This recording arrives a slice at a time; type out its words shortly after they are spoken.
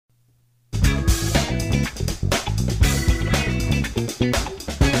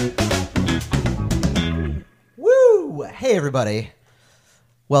Hey, everybody.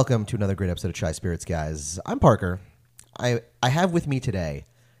 Welcome to another great episode of Chai Spirits, guys. I'm Parker. I have with me today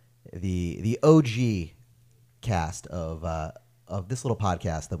the OG cast of this little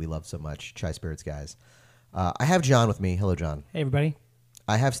podcast that we love so much, Chai Spirits, guys. I have John with me. Hello, John. Hey, everybody.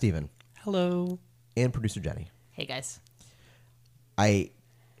 I have Steven. Hello. And producer Jenny. Hey, guys. I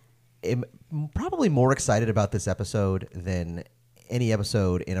am probably more excited about this episode than any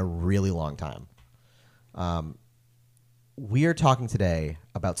episode in a really long time. We are talking today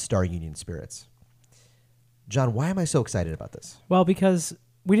about Star Union Spirits. John, why am I so excited about this? Well, because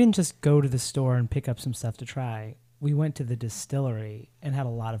we didn't just go to the store and pick up some stuff to try. We went to the distillery and had a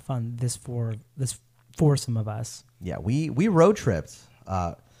lot of fun. This foursome of us. Yeah, we road tripped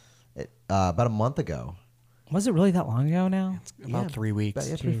about a month ago. Was it really that long ago now? It's about 3 weeks.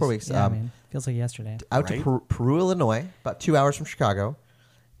 Yeah, 3 4 weeks. Yeah, man. Feels like yesterday. Out to Peru, Illinois, about 2 hours from Chicago,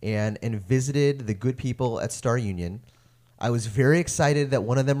 and visited the good people at Star Union. I was very excited that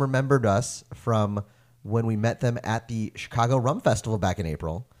one of them remembered us from when we met them at the Chicago Rum Festival back in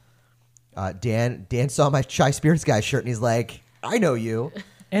April. Dan saw my Chai Spirits guy shirt, and he's like, I know you.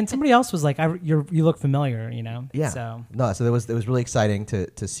 And somebody else was like, you look familiar, you know? Yeah. So it was really exciting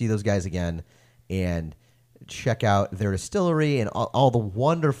to see those guys again and check out their distillery and all the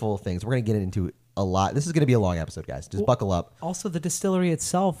wonderful things. We're going to get into a lot. This is going to be a long episode, guys. Just buckle up. Also, the distillery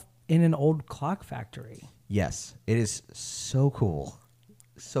itself in an old clock factory. Yes, it is so cool.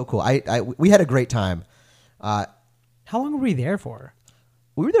 So cool. We had a great time. How long were we there for?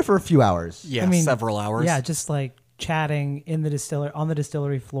 We were there for a few hours. Yeah, several hours. Yeah, just like chatting in the distillery on the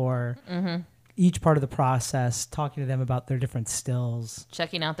distillery floor. Mm-hmm. Each part of the process, talking to them about their different stills,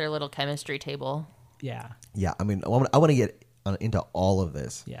 Checking out their little chemistry table. Yeah. Yeah, I mean, I want to get into all of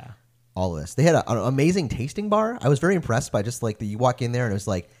this. Yeah. All of this. They had an amazing tasting bar. I was very impressed by just like you walk in there and it was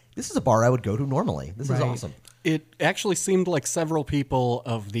like, this is a bar I would go to normally. This is awesome. It actually seemed like several people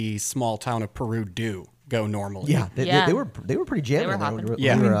of the small town of Peru do go normally. Yeah, they were pretty jamming. They were there. hopping.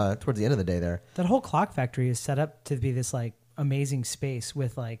 We were towards the end of the day there. That whole clock factory is set up to be this like amazing space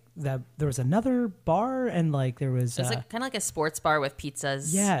with like there was another bar and like there was It's like, kind of like a sports bar with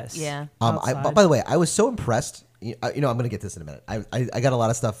pizzas. Yes. Yeah. By the way, I was so impressed. I'm going to get this in a minute. I got a lot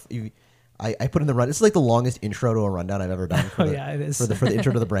of stuff. I put in the run. This is like the longest intro to a rundown I've ever done. It is. For the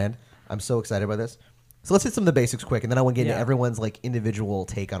intro to the brand. I'm so excited about this. So let's hit some of the basics quick, and then I want to get into everyone's like individual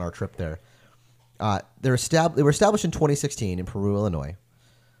take on our trip there. They were established in 2016 in Peru, Illinois.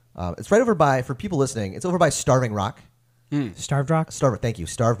 It's right over by, for people listening, it's over by Starving Rock. Starved Rock. Thank you,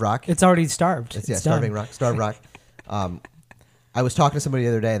 Starved Rock. It's already starved. It's Starving Rock. Starved Rock. I was talking to somebody the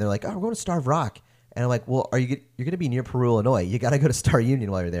other day, and they're like, "Oh, we're going to Starved Rock." And I'm like, well, you're going to be near Peru, Illinois. You got to go to Star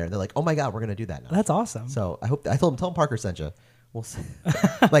Union while you're there. And they're like, oh my God, we're going to do that now. That's awesome. So I told them Parker sent you. We'll see.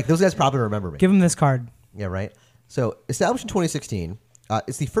 Like those guys probably remember me. Give them this card. Yeah, right. So established in 2016,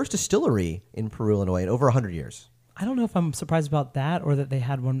 it's the first distillery in Peru, Illinois in over 100 years. I don't know if I'm surprised about that or that they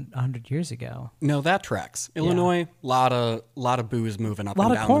had one 100 years ago. No, that tracks. Illinois, lot of booze moving up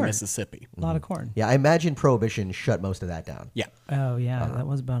and down the Mississippi. A lot of corn. Yeah, I imagine Prohibition shut most of that down. Yeah. Oh yeah, that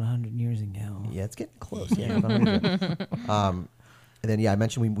was about 100 years ago. Yeah, it's getting close. Yeah, about 100. And then I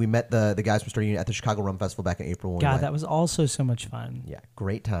mentioned we met the guys from Star Union at the Chicago Rum Festival back in April. God, that was also so much fun. Yeah,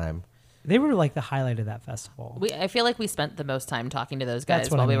 great time. They were like the highlight of that festival. I feel like we spent the most time talking to those guys That's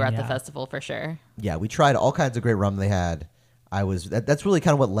what while I we were mean, at the yeah. festival for sure. Yeah, we tried all kinds of great rum they had. That's really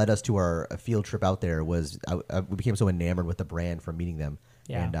kind of what led us to our field trip out there. We became so enamored with the brand from meeting them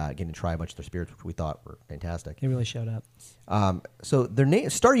and getting to try a bunch of their spirits, which we thought were fantastic. They really showed up. So their name,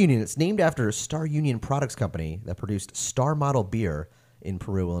 Star Union, it's named after Star Union Products Company that produced Star Model beer in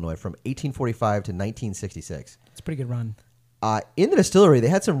Peru, Illinois, from 1845 to 1966. It's a pretty good run. In the distillery, they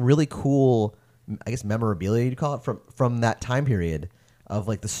had some really cool, I guess, memorabilia you'd call it from that time period. Of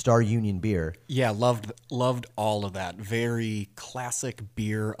like the Star Union beer. Yeah, loved all of that. Very classic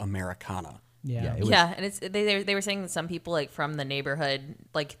beer Americana. Yeah. And they were saying that some people like from the neighborhood,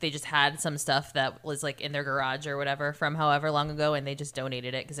 like they just had some stuff that was like in their garage or whatever from however long ago, and they just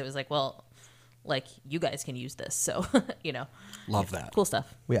donated it because it was like, well, like you guys can use this, so you know. Love that. Cool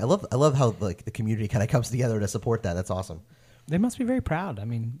stuff. Yeah, I love how like the community kind of comes together to support that. That's awesome. They must be very proud. I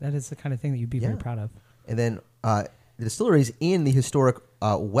mean, that is the kind of thing that you'd be very proud of. And then the distillery is in the historic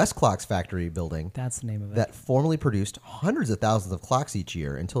West Clocks factory building. That's the name of it. That formerly produced hundreds of thousands of clocks each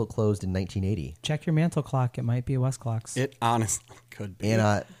year until it closed in 1980. Check your mantle clock. It might be a West Clocks. It honestly could be.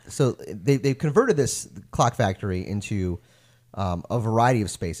 And so they converted this clock factory into a variety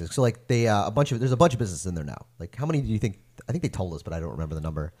of spaces. So like there's a bunch of businesses in there now. Like how many do you think? I think they told us, but I don't remember the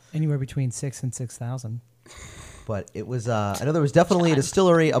number. Anywhere between 6,000 and 6,000. But it was I know there was definitely a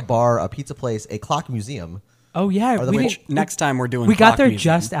distillery, a bar, a pizza place, a clock museum. Oh yeah, Or the we which- didn't- Next time we're doing we got Clock there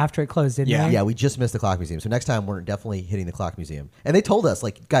Museum. just after it closed, didn't Yeah. we? Yeah, we just missed the clock museum. So next time we're definitely hitting the clock museum. And they told us,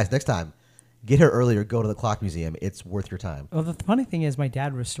 like, guys, next time, get here earlier, go to the clock museum. It's worth your time. Well, the funny thing is, my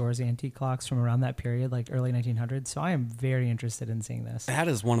dad restores antique clocks from around that period, like early 1900s. So I am very interested in seeing this. That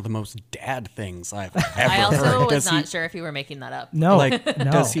is one of the most dad things I've ever I also heard. was Does not he, sure if you were making that up. No, like,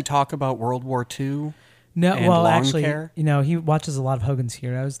 no. does he talk about World War II? No, and well, lawn actually, care? he watches a lot of Hogan's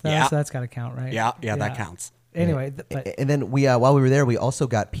Heroes, though, Yeah. so that's got to count, right? Yeah, that counts. Anyway, but And then we, while we were there, we also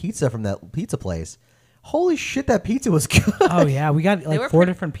got pizza from that pizza place. Holy shit, that pizza was good. oh yeah, we got were like 4 pretty-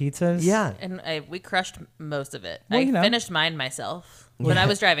 different pizzas. Yeah. And we crushed most of it. Well, I you know. finished mine myself, but I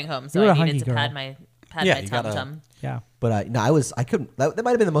was driving home, so You were I a needed hungry to girl. pad my Yeah, my you tum gotta- tum. yeah. But no, I couldn't. That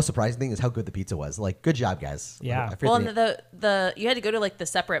might have been the most surprising thing is how good the pizza was. Like, good job, guys. Yeah. I forget Well, the and name. the you had to go to like the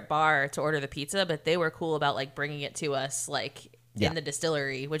separate bar to order the pizza, but they were cool about like bringing it to us like Yeah. in the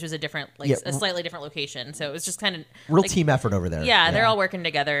distillery, which was a different like Yeah. a slightly different location. So it was just kind of Real like, team effort over there. Yeah, they're all working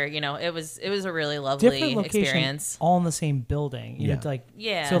together. You know, it was a really lovely Different location, experience. all in the same building. You Yeah. know, like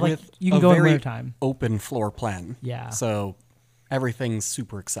Yeah. So like With you can a go in very wintertime. open floor plan. Yeah. So everything's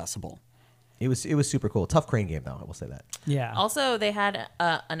super accessible. It was super cool. Tough crane game though. I will say that. Yeah. Also, they had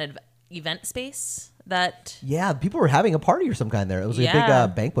an event space that Yeah, people were having a party or some kind there. It was like a big Yeah.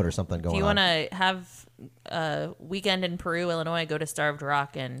 banquet or something going if you on. want to have a weekend in Peru, Illinois, go to Starved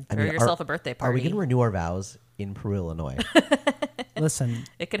Rock and throw mean, yourself a birthday party. Are we going to renew our vows in Peru, Illinois? Listen,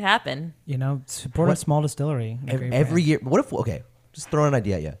 It could happen. support a small distillery. a great Every brand. year. What if? Okay, just throw an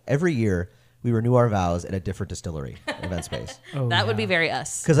idea at you. Every year we renew our vows at a different distillery event space. Oh, That would yeah. be very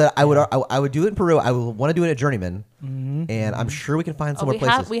us. Because I would do it in Peru. I would want to do it at Journeyman, and I'm sure we can find some more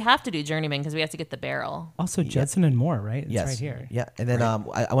places. We have to do Journeyman because we have to get the barrel. Also, Judson and more, right? It's yes, right here. Yeah, and then I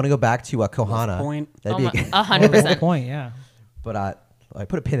want to go back to Kohana. Point. That'd be a, 100%. Point, yeah. but I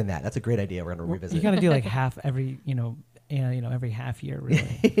put a pin in that. That's a great idea. We're going to revisit. You got to do like half every, every half year,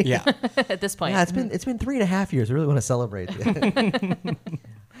 really. Yeah. At this point. Yeah, it's been 3.5 years. I really want to celebrate.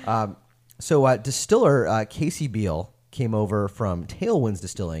 So distiller Casey Beal came over from Tailwinds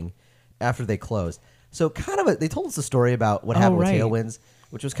Distilling after they closed. So they told us a story about what happened right. with Tailwinds,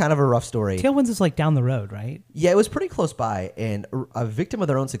 which was kind of a rough story. Tailwinds is like down the road, right? Yeah, it was pretty close by, and a victim of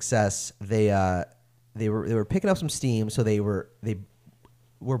their own success. They were picking up some steam, so they were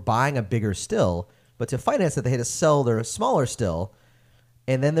buying a bigger still, but to finance it, they had to sell their smaller still.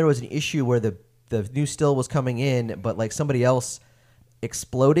 And then there was an issue where the new still was coming in, but like somebody else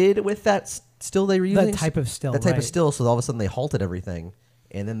exploded with that still they were using. That type of still, That type of right. still. So all of a sudden they halted everything,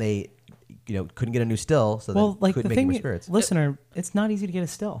 and then they, couldn't get a new still. So Well, then like the couldn't make more thing, spirits. listener, it's not easy to get a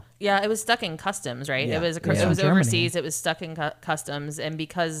still. Yeah, it was stuck in customs, right? Yeah. It was Yeah. it was Germany. overseas. It was stuck in customs, and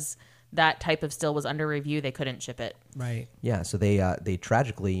because that type of still was under review, they couldn't ship it. Right. Yeah. So they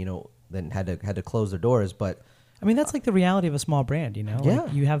tragically, then had to close their doors, but. I mean, that's like the reality of a small brand, Yeah.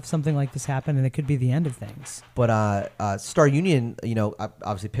 Like you have something like this happen, and it could be the end of things. But Star Union,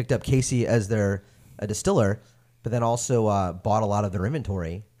 obviously picked up Casey as their distiller, but then also bought a lot of their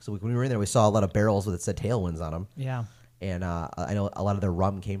inventory. So when we were in there, we saw a lot of barrels that said Tailwinds on them. Yeah. And I know a lot of their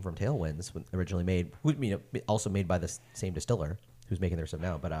rum came from Tailwinds, originally made, also made by the same distiller who's making their stuff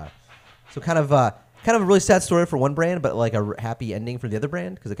now. But so kind of a really sad story for one brand, but like a happy ending for the other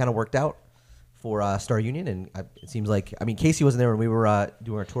brand because it kind of worked out for Star Union. And it seems like, Casey wasn't there when we were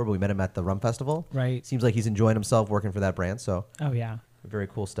doing our tour, but we met him at the Rum Festival. Right. Seems like he's enjoying himself working for that brand. So Oh yeah. very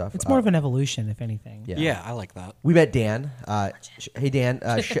cool stuff. It's more of an evolution, if anything. Yeah. Yeah, I like that. We met Dan. Hey Dan,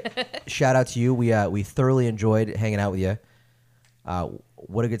 shout out to you. We thoroughly enjoyed hanging out with you.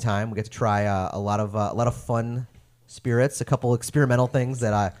 What a good time. We got to try a lot of fun spirits, a couple experimental things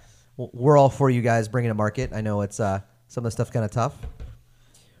that we're all for you guys bringing to market. I know it's some of the stuff's kind of tough,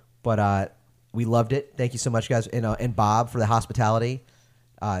 but we loved it. Thank you so much, guys, and Bob for the hospitality.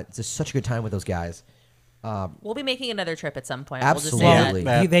 It's just such a good time with those guys. We'll be making another trip at some point. Absolutely. We'll just say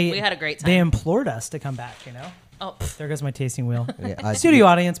that. That- We had a great time. They implored us to come back. Oh, pff, There goes my tasting wheel. Yeah, Studio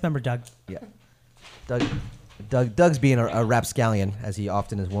audience member Doug. Yeah, Doug's being a rapscallion as he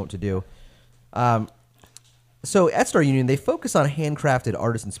often is wont to do. So at Star Union, they focus on handcrafted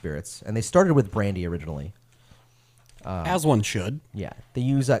artisan spirits, and they started with brandy originally. As one should. Yeah, they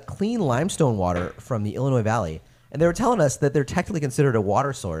use clean limestone water from the Illinois Valley, and they were telling us that they're technically considered a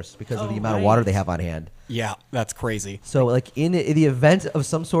water source because of the amount of water they have on hand. Yeah, that's crazy. So, like in the event of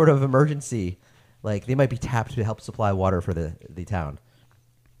some sort of emergency, like they might be tapped to help supply water for the town,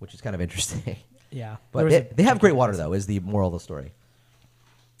 which is kind of interesting. Yeah. But they have great water, though, is the moral of the story.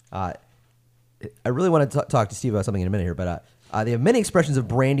 I really want to talk to Steve about something in a minute here, but They have many expressions of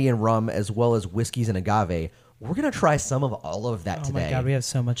brandy and rum, as well as whiskeys and agave. We're gonna try some of all of that Oh today. my god, we have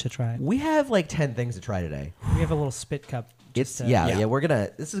so much to try. We have like 10 things to try today. We have a little spit cup. It's just, yeah. We're gonna.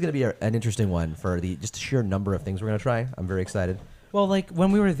 This is gonna be an interesting one for the just sheer number of things we're gonna try. I'm very excited. Well, like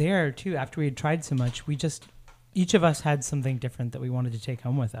when we were there too, after we had tried so much, we just each of us had something different that we wanted to take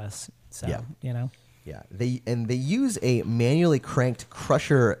home with us. So Yeah. you know, Yeah, they use a manually cranked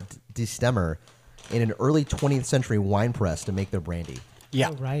crusher destemmer in an early 20th century wine press to make their brandy. Yeah,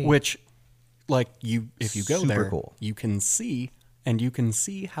 Oh, right. which, like if you go Super there, cool. you can see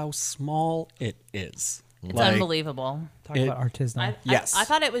how small it is. It's Like, unbelievable. talk It- about artisanal. Yes. I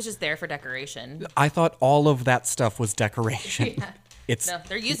thought it was just there for decoration. I thought all of that stuff was decoration. It's No,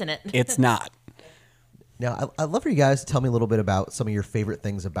 they're using it. it's not. Now, I'd love for you guys to tell me a little bit about some of your favorite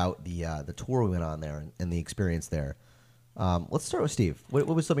things about the tour we went on there and the experience there. Let's start with Steve. What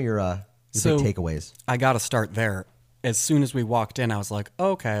was some of your So- big takeaways? I got to start there. As soon as we walked in, I was like,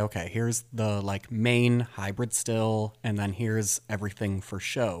 okay, here's the like main hybrid still, and then here's everything for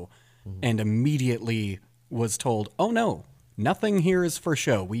show. And immediately was told, oh no, nothing here is for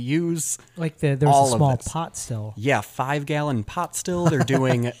show. We use Like there was all a of small this. pot still. 5-gallon pot still. They're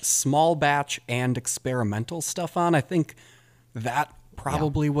doing small batch and experimental stuff on. I think that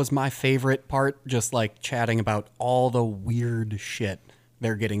probably was my favorite part, just like chatting about all the weird shit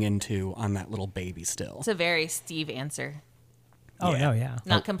they're getting into on that little baby still. It's a very Steve answer. Oh Yeah. no, yeah.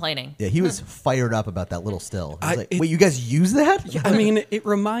 Not complaining. Yeah, he was fired up about that little still. He was like, it- wait, you guys use that? I mean, it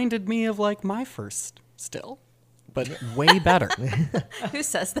reminded me of like my first still, but way better. Who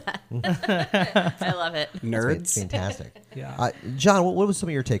says that? I love it. It's Nerds. fantastic. Yeah. John, what was some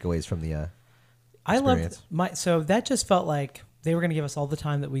of your takeaways from the I loved experience? so that just felt like they were going to give us all the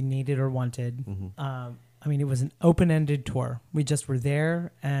time that we needed or wanted. I mean, it was an open-ended tour. We just were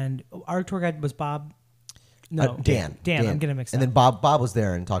there, and our tour guide was Bob. No, Dan. I'm getting mixed and up. then Bob was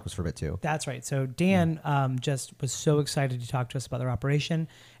there and talked to us for a bit too. That's right. So Dan just was so excited to talk to us about their operation,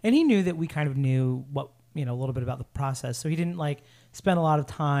 and he knew that we kind of knew what a little bit about the process. So he didn't like spend a lot of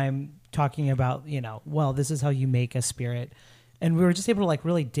time talking about well, this is how you make a spirit, and we were just able to like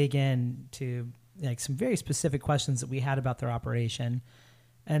really dig in to like some very specific questions that we had about their operation,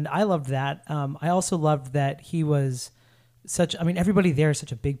 and I loved that. I also loved that he was everybody there is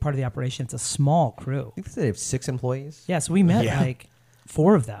such a big part of the operation. It's a small crew. I think they have 6 employees. Yeah, so we met Yeah. like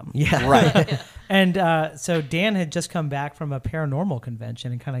 4 of them. Yeah, Right. And so Dan had just come back from a paranormal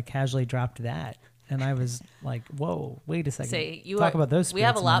convention and kind of casually dropped that. And I was like, whoa, wait a second. Say you talk are, about those We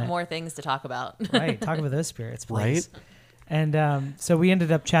have a spirits lot minute. more things to talk about. Right, talk about those spirits, please. Right. And so we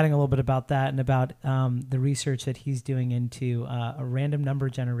ended up chatting a little bit about that and about the research that he's doing into a random number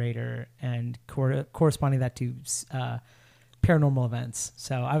generator and corresponding that to paranormal events.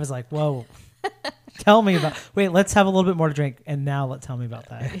 So I was like, whoa, tell me about, wait, let's have a little bit more to drink. And now tell me about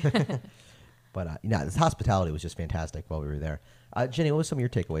that. But this hospitality was just fantastic while we were there. Jenny, what was some of your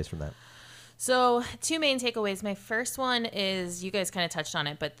takeaways from that? So 2 main takeaways. My first one is you guys kind of touched on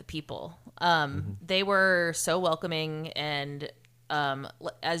it, but the people. They were so welcoming, and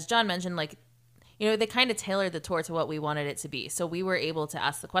as John mentioned, like they kind of tailored the tour to what we wanted it to be. So we were able to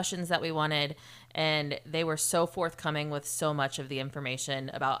ask the questions that we wanted, and they were so forthcoming with so much of the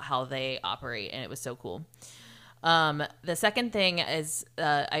information about how they operate, and it was so cool. The second thing is,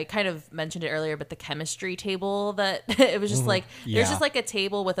 I kind of mentioned it earlier, but the chemistry table that it was just like, there's Yeah. just like a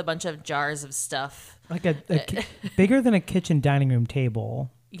table with a bunch of jars of stuff. Like bigger than a kitchen dining room table.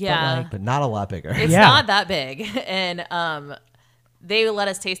 Yeah. But not a lot bigger. It's Yeah. not that big. And, they let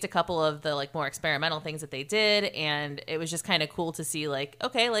us taste a couple of the like more experimental things that they did. And it was just kind of cool to see like,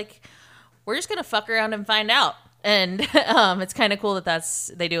 okay, like we're just going to fuck around and find out. And, it's kind of cool that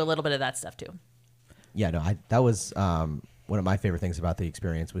they do a little bit of that stuff too. Yeah, no, that was one of my favorite things about the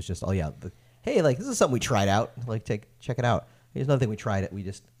experience was just, hey, like this is something we tried out. Like check it out. Here's another thing we tried it. We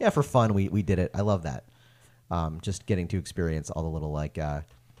just for fun we did it. I love that. Just getting to experience all the little like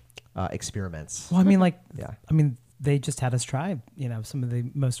experiments. Well, I mean, like, Yeah. They just had us try, some of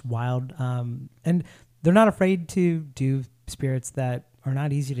the most wild, and they're not afraid to do spirits that are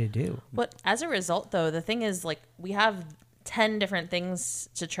not easy to do. But as a result, though, the thing is, like, we have 10 different things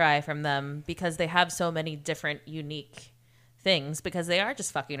to try from them because they have so many different unique things because they are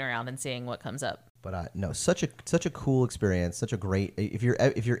just fucking around and seeing what comes up. But no, such a cool experience, such a great. If you're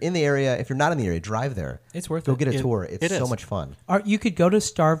in the area, if you're not in the area, drive there. It's worth Go it. get a tour. It's it so is. much fun. You could go to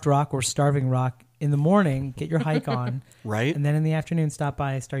Starved Rock or Starving Rock in the morning, get your hike on, Right. and then in the afternoon stop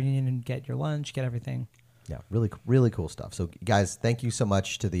by Star Union and get your lunch, get everything. Yeah, really cool stuff. So guys, thank you so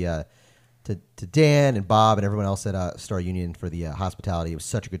much to the to Dan and Bob and everyone else at Star Union for the hospitality. It was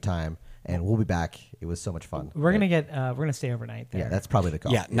such a good time. and we'll be back. It was so much fun. We're gonna stay overnight there. Yeah, that's probably the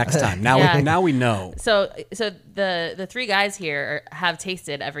call. Yeah, next time. Now Yeah. now we know. So the three guys here have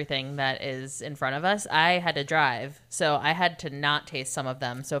tasted everything that is in front of us. I had to drive, so I had to not taste some of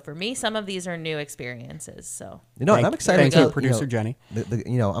them. So for me, some of these are new experiences. So And I'm excited Thank to you, producer Jenny.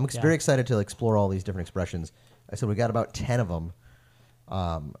 I'm very excited to explore all these different expressions. I said we got about 10 of them.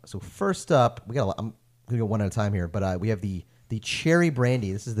 So first up, I'm gonna go one at a time here, but we have the cherry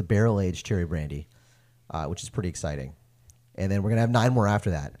brandy. This is the barrel aged cherry brandy, which is pretty exciting. And then we're gonna have 9 more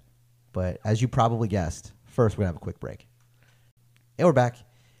after that. But as you probably guessed, first we're gonna have a quick break. And we're back.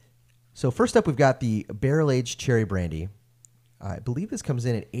 So first up, we've got the barrel aged cherry brandy. I believe this comes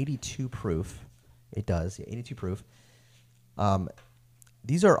in at 82 proof. It does, yeah, 82 proof.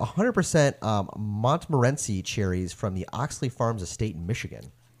 These are 100% Montmorency cherries from the Oxley Farms estate in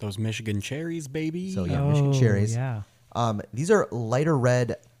Michigan. Those Michigan cherries, baby. So yeah, Michigan cherries. Yeah. These are lighter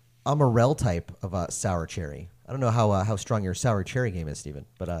red Amarel type of sour cherry. I don't know how strong your sour cherry game is, Stephen,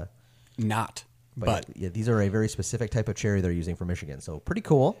 but Not. But yeah, these are a very specific type of cherry they're using for Michigan. So pretty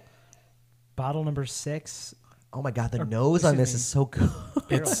cool. Bottle number 6. Oh my God, the nose on this is so good.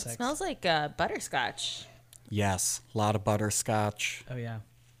 Barrel It's- 6. smells like butterscotch. yes, a lot of butterscotch. Oh yeah.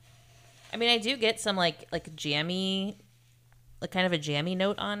 I mean, I do get some like jammy, like kind of a jammy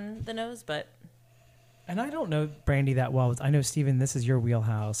note on the nose, but And I don't know brandy that well. I know, Steven, this is your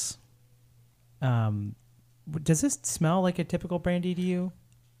wheelhouse. Does this smell like a typical brandy to you?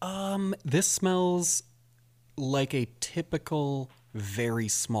 This smells like a typical, very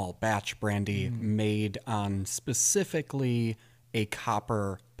small batch brandy made on specifically a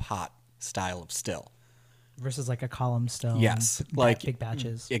copper pot style of still. Versus like a column stone. Yes, like like big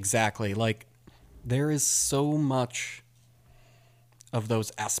batches. Exactly. Like there is so much of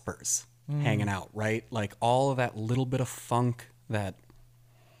those espers hanging out, right? Like all of that little bit of funk that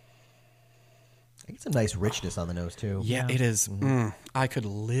I get some nice richness on the nose too. yeah, it is. I could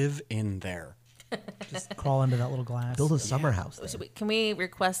live in there. Just crawl into that little glass. Build a summer house. there. can we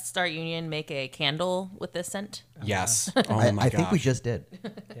request Star Union make a candle with this scent? Yes. Oh my I gosh. think we just did.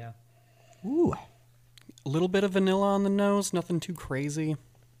 Yeah. Ooh. A little bit of vanilla on the nose, nothing too crazy.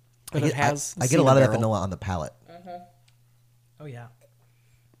 But it has. I get a lot of that barrel. vanilla on the palate. Oh yeah.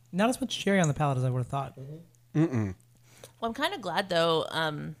 Not as much cherry on the palate as I would have thought. Well, I'm kind of glad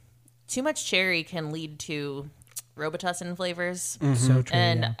though. Too much cherry can lead to Robitussin flavors. So true.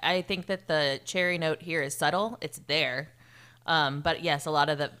 And yeah. I think that the cherry note here is subtle. It's there. But yes, you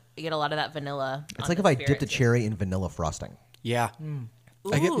get a lot of that vanilla. It's on like the if I spirit, dipped a too. cherry in vanilla frosting. Yeah.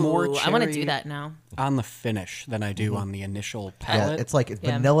 I get more Ooh, cherry I want to do that now. on the finish than I do on the initial Yeah, palate. it's like it's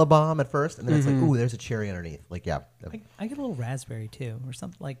Yeah. vanilla bomb at first, and then it's like, ooh, there's a cherry underneath. Like, yeah. I get a little raspberry too, or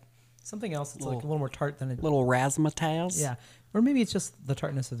something else that's like a little more tart than it. little razzmatazz. Yeah. Or maybe it's just the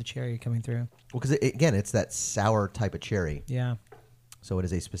tartness of the cherry coming through. Well, because again, it's that sour type of cherry. Yeah. So it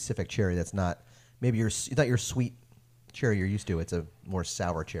is a specific cherry that's not maybe not your sweet cherry you're used to. It's a more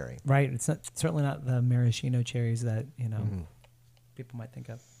sour cherry. Right. It's certainly not the maraschino cherries that people might think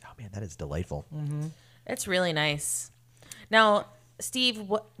of. Oh man, that is delightful. It's really nice. Now, Steve,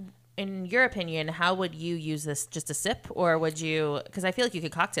 what, in your opinion, how would you use this? Just a sip, or would you? Because I feel like you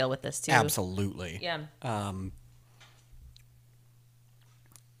could cocktail with this too. Absolutely. Yeah.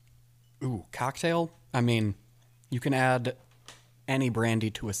 Ooh, cocktail? I mean, you can add any brandy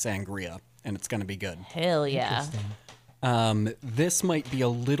to a sangria, and it's going to be good. Hell yeah. This might be a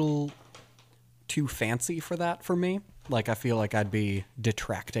little too fancy for that for me. Like, I feel like I'd be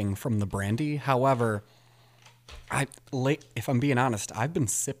detracting from the brandy. However, if I'm being honest, I've been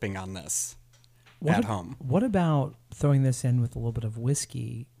sipping on this at home. What about throwing this in with a little bit of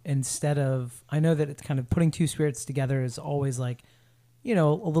whiskey instead of? I know that it's kind of putting two spirits together is always like, a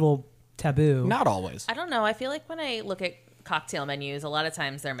little taboo. Not always. I don't know. I feel like when I look at cocktail menus, a lot of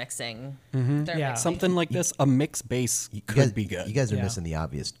times they're mixing. They're Yeah. mixing. Something like this, a mixed base You could guys, be good. You guys are Yeah. missing the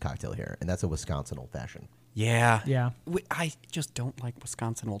obvious cocktail here, and that's a Wisconsin old fashioned. Yeah. Yeah. I just don't like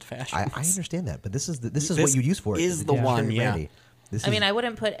Wisconsin old fashions. I understand that, but this is what This you use for it. is the cherry one, yeah. brandy. This I is, mean, I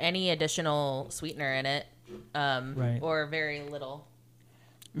wouldn't put any additional sweetener in it, Right. or very little.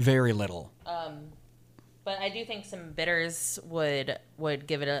 Very little. But I do think some bitters would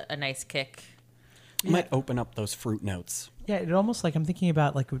give it a nice kick. Might open up those fruit notes. Yeah, it almost like I'm thinking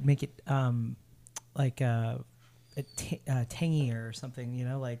about like would make it tangier or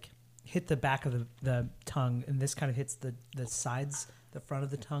something. Like hit the back of the tongue, and this kind of hits the sides, the front of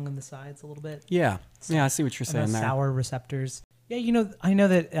the tongue and the sides a little bit. Yeah. Yeah, I see what you're And those saying there. sour receptors. Yeah, I know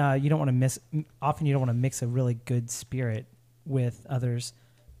that you don't want to often you don't want to mix a really good spirit with others.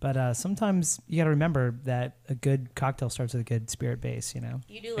 But sometimes you got to remember that a good cocktail starts with a good spirit base, you know?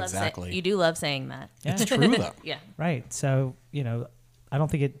 You do love Exactly. you do love saying that. Yeah. It's true, though. Yeah. Right. So, I don't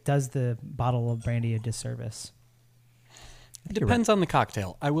think it does the bottle of brandy a disservice. It depends on the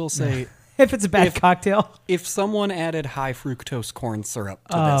cocktail. I will say, If it's a bad cocktail, if someone added high fructose corn syrup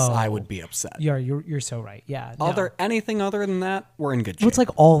to this, I would be upset. you're so right. Yeah. No. Anything other than that, we're in good shape. Well, it's like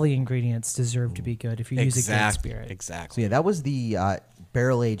all the ingredients deserve to be good if you use a good spirit. So Exactly. yeah, that was the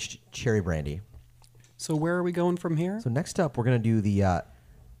barrel-aged cherry brandy. So where are we going from here? So next up, we're going to do the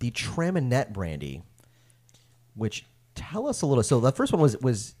Traminette brandy, which tell us a little. So the first one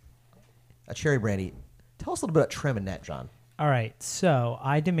was a cherry brandy. Tell us a little bit about Traminette, John. All right. So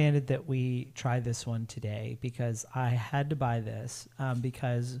I demanded that we try this one today because I had to buy this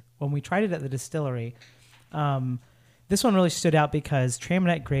because when we tried it at the distillery, this one really stood out because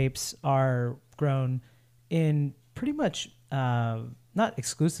Traminette grapes are grown in pretty much not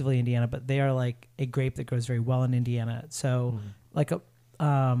exclusively Indiana, but they are like a grape that grows very well in Indiana. So like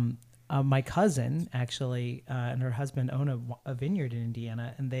my cousin actually and her husband own a vineyard in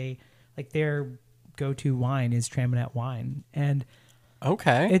Indiana, and they like their go-to wine is Traminette wine, and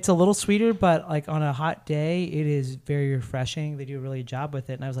Okay. it's a little sweeter, but like on a hot day, it is very refreshing. They do a really good job with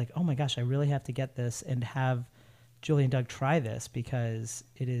it, and I was like, oh my gosh, I really have to get this and have Julie and Doug try this because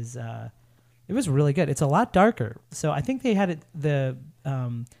it is. It was really good. It's a lot darker, so I think they had the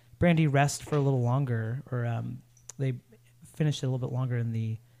brandy rest for a little longer, or they finished it a little bit longer in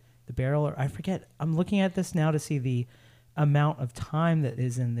the barrel, or I forget. I'm looking at this now to see the amount of time that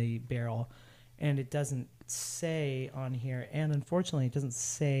is in the barrel, and it doesn't say on here, and unfortunately it doesn't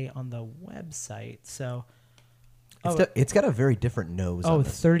say on the website. So It's got a very different nose. oh, on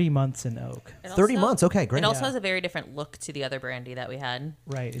this. 30 months in oak. It 30 also- months. Okay, great. It also Yeah. has a very different look to the other brandy that we had.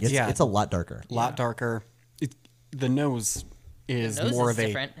 Right. It's, Yeah. it's a lot darker. A lot darker. The nose is The nose more is of a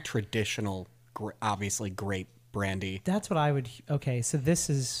different. traditional, obviously grape brandy. That's what I would. Okay, so this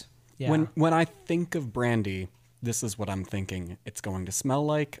is yeah. When I think of brandy, this is what I'm thinking it's going to smell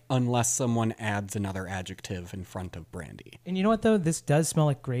like, unless someone adds another adjective in front of brandy. And you know what though? This does smell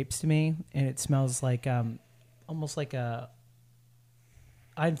like grapes to me, and it smells like almost like a.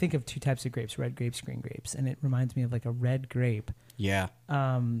 I think of two types of grapes: red grapes, green grapes, and it reminds me of like a red grape. Yeah.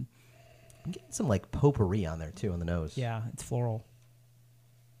 I'm getting some like potpourri on there too on the nose. Yeah, it's floral.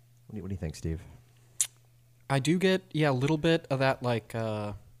 What do you think, Steve? I do get, a little bit of that like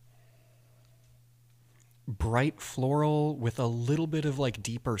bright floral with a little bit of like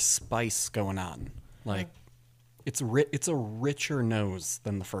deeper spice going on. Like it's a richer nose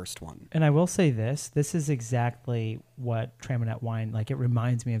than the first one. And I will say this is exactly what Traminette wine, like it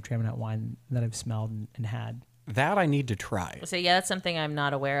reminds me of Traminette wine that I've smelled and had. That I need to try. So yeah, that's something I'm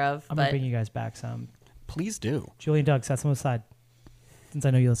not aware of. I'm going to But bring you guys back some. Please do. Julie and Doug, set some aside, since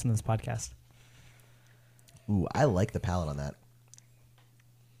I know you listen to this podcast. Ooh, I like the palate on that.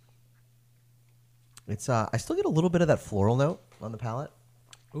 It's I still get a little bit of that floral note on the palate.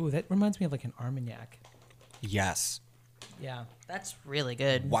 Ooh, that reminds me of like an Armagnac. Yes. Yeah. that's really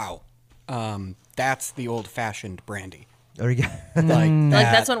good. Wow. That's the old-fashioned brandy. There you go. Like Like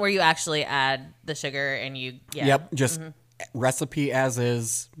that- that's one where you actually add the sugar and you Yep, just recipe as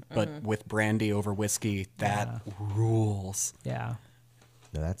is, but with brandy over whiskey. That rules. Yeah.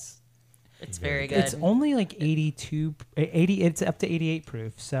 No, that's It's very good. It's only like 80, it's up to 88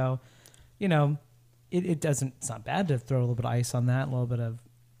 proof. So, it's not bad to throw a little bit of ice on that, a little bit of,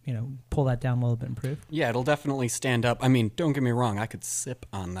 pull that down a little bit and proof. Yeah, it'll definitely stand up. I mean, don't get me wrong. I could sip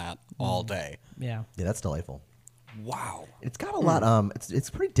on that all day. Yeah. yeah, that's delightful. Wow. It's got a lot. It's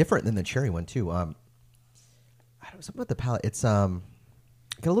pretty different than the cherry one too. I don't know, something about the palate. It's got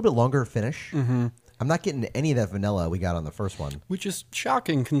a little bit longer finish. Mm-hmm. I'm not getting any of that vanilla we got on the first one. Which is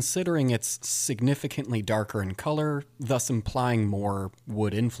shocking considering it's significantly darker in color, thus implying more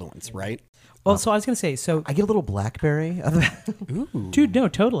wood influence, right? Well, so I was going to say, I get a little blackberry. Out of that. Ooh. dude, no,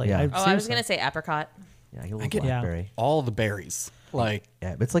 totally. Yeah. I was seriously. gonna say apricot. Yeah, I get a little get- blackberry. All the berries. Like,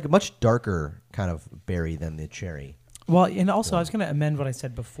 Yeah, but it's like a much darker kind of berry than the cherry. Well, and also I was going to amend what I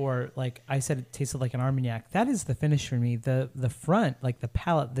said before. Like I said, it tasted like an Armagnac. That is the finish for me. The front, like the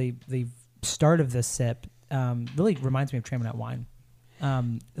palate, the start of this sip really reminds me of Traminette wine,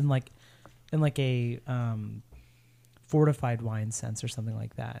 in like a fortified wine sense or something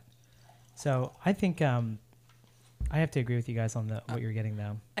like that. So I think I have to agree with you guys on what you're getting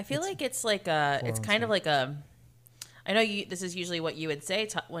though. I feel like it's like it's kind of like a. I know this is usually what you would say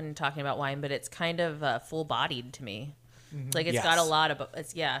when talking about wine, but it's kind of full-bodied to me. It's like it's got a Yes. lot of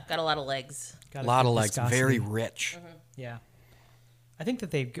got a lot of legs. Got a lot good of legs, viscosity. very rich. Yeah. I think that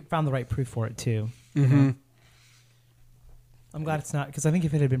they've found the right proof for it too. Mm-hmm. I'm glad it's not, because I think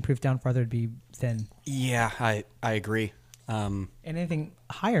if it had been proofed down farther, it'd be thin. Yeah, I agree. And anything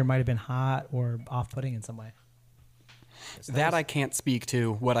higher might have been hot or off-putting in some way. That I can't speak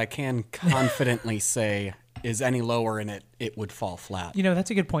to. What I can confidently say is any lower in it, it would fall flat. You know, that's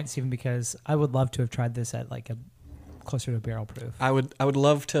a good point, Stephen, because I would love to have tried this at like a closer to barrel proof. I would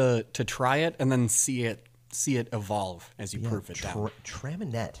love to try it and then see it evolve as you proof it down.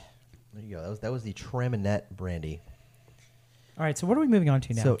 Traminette. There you go. That was the Traminette brandy. All right, so what are we moving on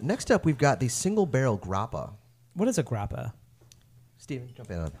to now? So next up, we've got the single barrel grappa. What is a grappa? Steven,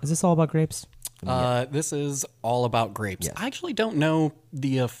 jump in on. Is this all about grapes? This is all about grapes. Yes. I actually don't know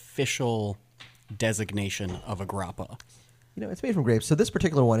the official designation of a grappa. You know, it's made from grapes. So this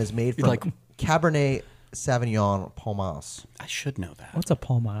particular one is made from Like- Cabernet Sauvignon Palmas. I should know that. What's a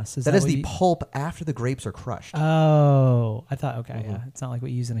palmas? That is what the you- pulp after the grapes are crushed. Oh, I thought, okay, yeah. It's not like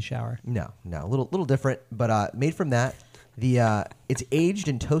what you use in a shower. No, a little different, but made from that. It's aged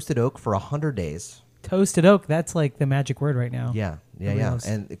in toasted oak for 100 days. Toasted oak, that's like the magic word right now. Yeah. Nobody knows.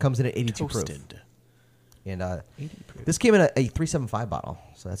 And it comes in at 82 Toasted. proof. And this came in a 375 bottle,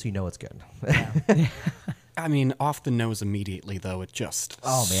 so that's how you know it's good. I mean, off the nose immediately, though. It just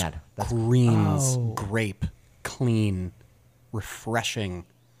Oh, man. That's screams Oh. grape, clean, refreshing.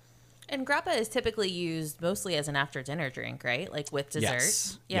 And grappa is typically used mostly as an after dinner drink, right? Like with dessert.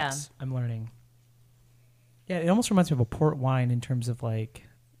 Yes. Yeah. Yes. I'm learning. Yeah, it almost reminds me of a port wine in terms of like,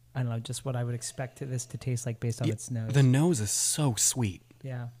 I don't know, just what I would expect this to taste like based on its nose. The nose is so sweet.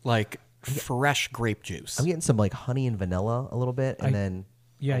 Yeah. Like fresh grape juice. I'm getting some like honey and vanilla a little bit, and then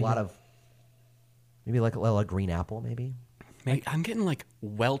yeah, a lot yeah. of maybe like a little green apple, maybe. I'm getting like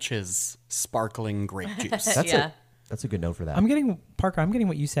Welch's sparkling grape juice. Yeah. That's a good note for that. I'm getting, Parker, I'm getting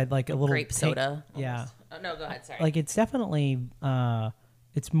what you said, like a little Grape soda. Yeah. Oh, no, go ahead. Sorry. Like it's definitely,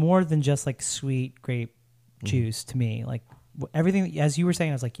 it's more than just like sweet grape juice to me. Like everything, as you were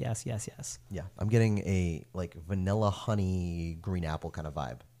saying, I was like, yes. Yeah, I'm getting a like vanilla honey green apple kind of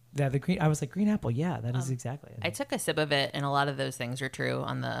vibe. Yeah, the green, I was like, green apple. Yeah, that is exactly it. I took a sip of it, and a lot of those things are true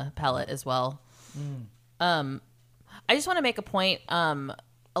on the palate as well. I just want to make a point.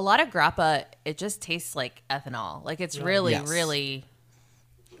 A lot of grappa, it just tastes like ethanol. Like it's really, Yes. really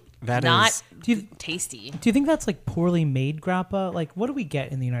That not is tasty. Do you think that's like poorly made grappa? Like, what do we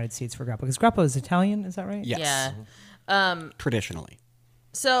get in the United States for grappa? Because grappa is Italian, is that right? yes. Yeah. Traditionally.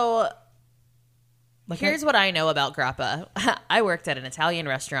 So Like here's what I know about grappa. I worked at an Italian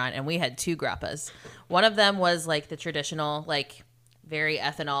restaurant, and we had 2 grappas. One of them was like the traditional, like very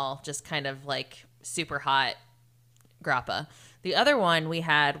ethanol, just kind of like super hot grappa. The other one we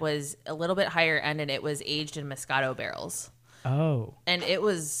had was a little bit higher end, and it was aged in Moscato barrels. Oh, And it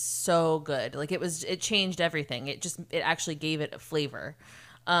was so good. Like it changed everything. It actually gave it a flavor.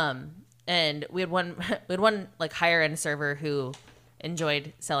 And we had one like higher end server who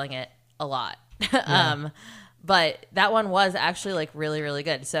enjoyed selling it a lot. But that one was actually like really, really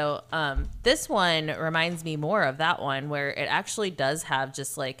good. So this one reminds me more of that one, where it actually does have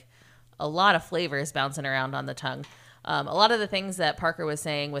just like a lot of flavors bouncing around on the tongue. A lot of the things that Parker was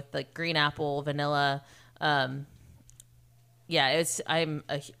saying with like green apple, vanilla. Yeah, I'm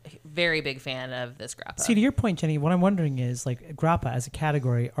a very big fan of this grappa. see, to your point, Jenny, what I'm wondering is like grappa as a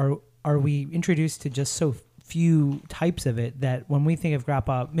category, are we introduced to just so few types of it that when we think of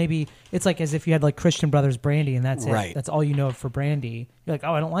grappa, maybe it's like as if you had like Christian Brothers brandy and that's Right. it. That's all you know for brandy. You're like,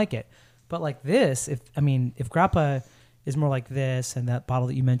 oh, I don't like it. But like this, if grappa is more like this, and that bottle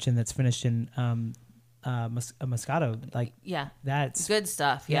that you mentioned that's finished in a Moscato, like Yeah, that's good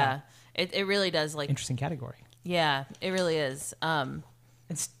stuff. Yeah. Yeah, it really does like. interesting category. Yeah, it really is. And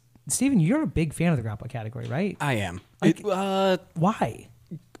Stephen, you're a big fan of the grappa category, right? I am. Like- It, Why?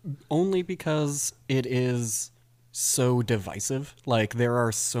 only because it is so divisive. Like there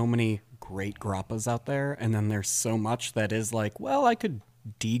are so many great grappas out there, and then there's so much that is like, well, I could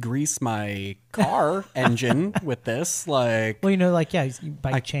degrease my car engine with this. Like, Well, you know, like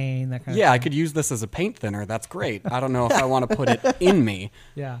bike chain, that kind of yeah, thing. I could use this as a paint thinner. That's great. I don't know if I want to put it in me.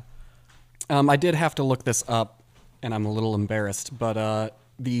 Yeah. I did have to look this up, and I'm a little embarrassed, but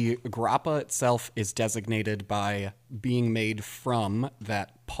the grappa itself is designated by being made from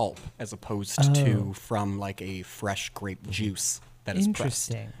that pulp as opposed to from like a fresh grape juice that is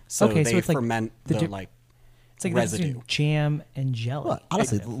pressed. Interesting. So Okay, so they it's like ferment the the di- like It's like the difference residue. between jam and jelly. Well,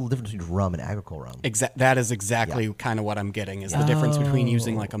 honestly, the little difference between rum and agricole rum. That is exactly kind of what I'm getting is the difference between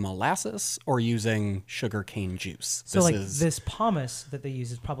using like a molasses or using sugarcane juice. So this pomace that they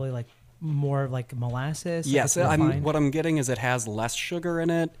use is probably like more like molasses. like Yes, it's refined. what I'm getting is it has less sugar in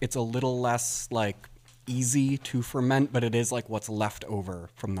it. It's a little less like easy to ferment, but it is like what's left over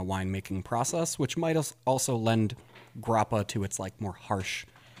from the winemaking process, which might also lend grappa to its like more harsh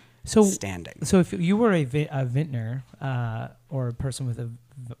standing. So if you were a vintner or a person with a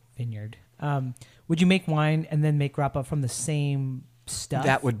vineyard, would you make wine and then make grappa from the same stuff?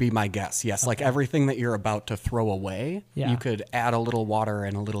 That would be my guess. Yes, like everything that you're about to throw away, you could add a little water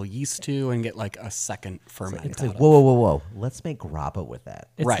and a little yeast to and get like a second ferment. It's like, whoa. Let's make grappa with that.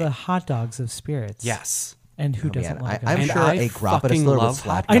 It's right. the hot dogs of spirits. Yes. And who doesn't Man, like I'm it? sure a grappa distiller would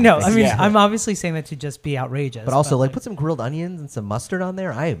slap. I know. down. I mean, I'm obviously saying that to just be outrageous. But also, like, put some grilled onions and some mustard on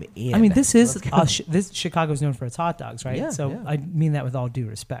there. I am in. I mean, this is this Chicago's known for its hot dogs, right? Yeah, so yeah. I mean that with all due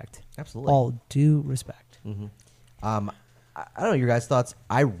respect. Absolutely. All due respect. I don't know your guys' thoughts.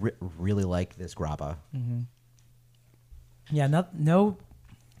 I really like this grappa. Yeah, no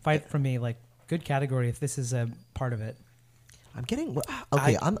fight from me. Like, good category if this is a part of it. I'm getting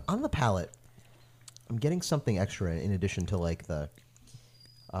okay on the palate. I'm getting something extra in addition to like the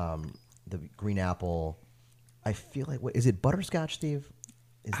green apple. I feel like is it butterscotch, Steve?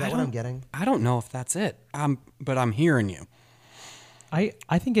 Is that what I'm getting? I don't know if that's it. But I'm hearing you. I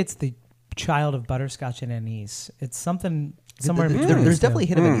think it's the child of butterscotch and anise. It's something somewhere in between. There's those two. definitely a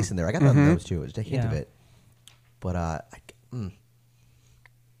hint of anise in there. I got that in those too. Just a hint of Yeah. it. But I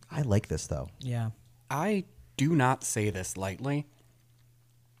like this though. Yeah. I do not say this lightly.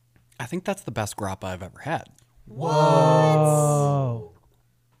 I think that's the best grappa I've ever had. Whoa.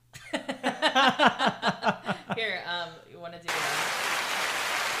 Here, you want to do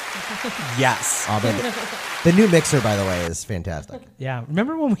Yes. The new mixer, by the way, is fantastic. Yeah.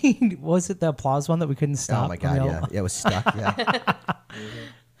 Remember when was it the applause one that we couldn't stop? Oh my god, yeah, it was stuck. Yeah,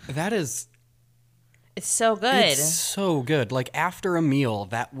 That is It's so good. It's so good. Like after a meal,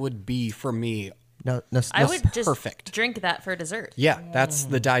 that would be for me. I would just perfect. drink that for dessert. Yeah, that's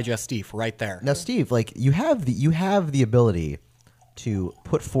the digestif right there. Now, Steve, like you have the ability to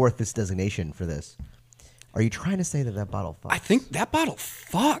put forth this designation for this. Are you trying to say that bottle fucks? I think that bottle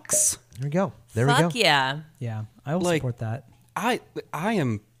fucks. There we go. There we go. Fuck yeah. Yeah. I will Like- support that. I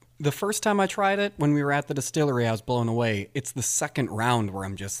am. The first time I tried it, when we were at the distillery, I was blown away. It's the second round where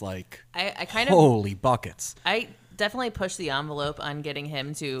I'm just like, I kind of holy buckets. I definitely pushed the envelope on getting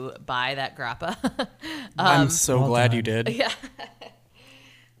him to buy that grappa. I'm so well glad done. you did. Yeah,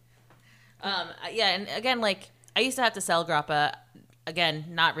 and again, like I used to have to sell grappa. Again,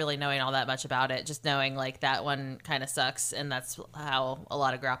 not really knowing all that much about it, just knowing like that one kind of sucks, and that's how a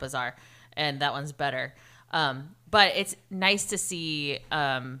lot of grappas are, and that one's better. But it's nice to see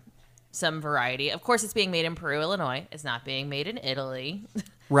some variety. Of course, it's being made in Peru, Illinois. It's not being made in Italy,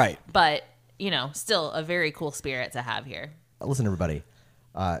 Right. but still a very cool spirit to have here. Listen, everybody.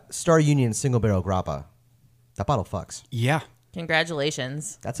 Star Union single barrel grappa. That bottle fucks. Yeah.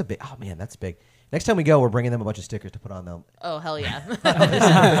 Congratulations. That's a big. Oh man, that's big. Next time we go, we're bringing them a bunch of stickers to put on them. Oh, hell yeah.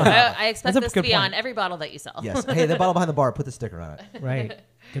 I expect That's a this to good be point. on every bottle that you sell. Yes. Hey, the bottle behind the bar. Put the sticker on it. Right.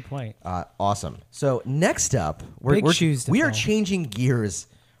 Good point. Awesome. So next up, Big shoes to we are fill. changing gears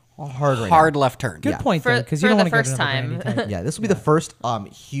hard right Hard left turn. Good Yeah. point, For- though, because for you don't the want to go to first another time. brandy type. now. Yeah, this will be the first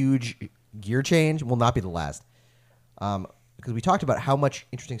huge gear change. Will not be the last. Because we talked about how much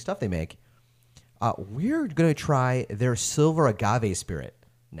interesting stuff they make. We're going to try their silver agave spirit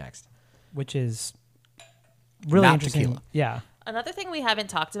next. Which is really Not interesting. tequila. Yeah. Another thing we haven't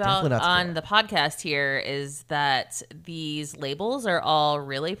talked about Definitely not on the podcast here is that these labels are all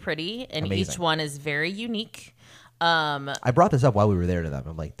really pretty, and Amazing. each one is very unique. I brought this up while we were there to them.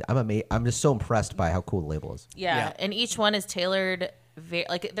 I'm like, I'm just so impressed by how cool the label is. Yeah, and each one is tailored.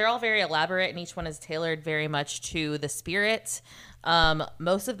 They're all very elaborate, and each one is tailored very much to the spirit.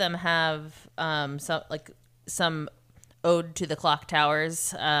 Most of them have some ode to the clock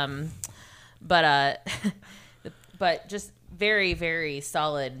towers, but just very, very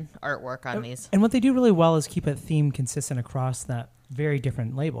solid artwork on these. And what they do really well is keep a theme consistent across that very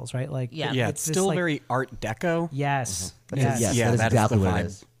different labels, right? Like Yeah. Yeah, it's just still like- very Art Deco. Yes. Yes. Yes. Yes. Yeah, that is that's exactly the what it vibe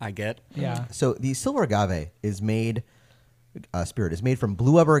is. I get. Yeah. So the silver agave is made. Spirit is made from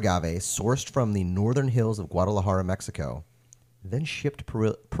blue Weber agave, sourced from the northern hills of Guadalajara, Mexico, then shipped to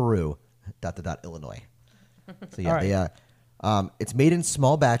Peru, ... Illinois. So yeah, All right. it's made in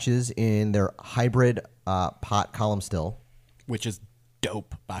small batches in their hybrid pot column still. Which is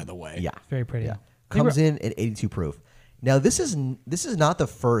dope, by the way. Yeah, Very pretty. Yeah, They comes were- in at 82 proof. Now this is not the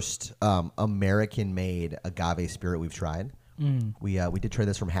first American-made agave spirit we've tried. We did try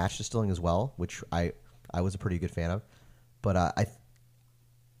this from Hatch Distilling as well, which I was a pretty good fan of. But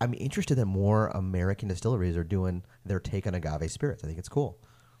I'm interested that more American distilleries are doing their take on agave spirits. I think it's cool.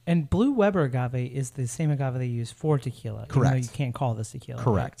 And Blue Weber agave is the same agave they use for tequila. Even though Correct. you can't call this tequila.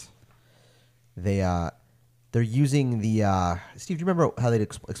 Correct. They They're using the Steve. Do you remember how they'd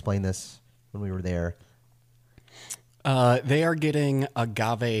explain this when we were there? They are getting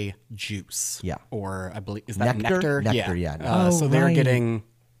agave juice. Yeah. Or I believe, is that Nectar? nectar? Nectar, yeah. So they're right. getting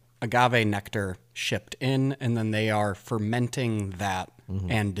agave nectar shipped in, and then they are fermenting that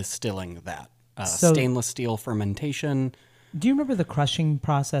and distilling that. So- Stainless steel fermentation. Do you remember the crushing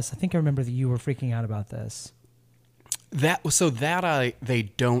process? I think I remember that you were freaking out about this. They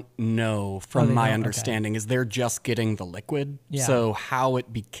don't know from they my don't? understanding is they're just getting the liquid. Yeah. So how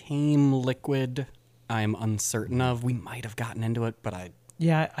it became liquid, I'm uncertain of. We might have gotten into it, but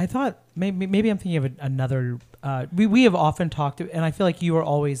Yeah, I thought maybe I'm thinking of another. We have often talked, and I feel like you are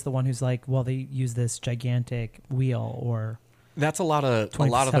always the one who's like, well, they use this gigantic wheel, or that's a lot of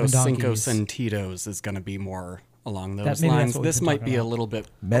 27 those Cinco donkeys. Sentitos is going to be more along those Maybe that's lines. what we've This been might talking be about. a little bit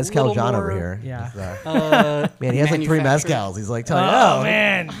Mezcal John more- over here. Yeah. Man, he has like 3 manufactured. mezcals. He's like telling you, Oh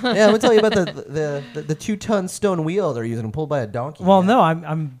man. yeah, I'm gonna tell you about the 2-ton stone wheel they're using pulled by a donkey. Well, Yeah. no,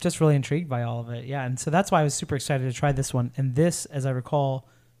 I'm just really intrigued by all of it. Yeah, and so that's why I was super excited to try this one. And this, as I recall,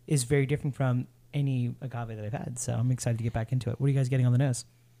 is very different from any agave that I've had. So I'm excited to get back into it. What are you guys getting on the nose?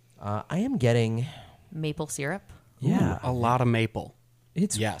 I am getting. Maple syrup. Yeah, a lot of maple.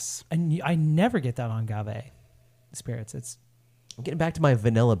 it's Yes. and I never get that on agave spirits. It's I'm getting back to my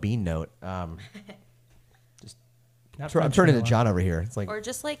vanilla bean note. not I'm French turning to vanilla. John over here. It's like Or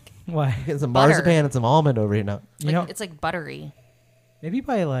just like Why? getting some butter. marzipan and some almond over here now. You know, it's like buttery. maybe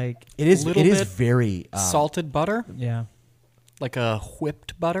by like It is. Little It is bit very. Salted butter, yeah. like a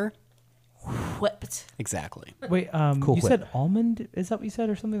whipped butter. Whipped. Exactly. Wait, Cool you whip. said almond? Is that what you said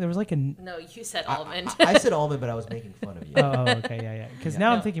or something? There was like a. No, you said almond. I said almond, but I was making fun of you. Oh, okay, yeah. Because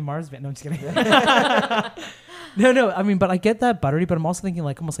now I'm thinking marzipan. No, I'm just kidding. No. I mean, but I get that buttery, but I'm also thinking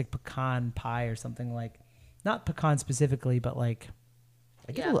like almost like pecan pie or something like, not pecan specifically, but like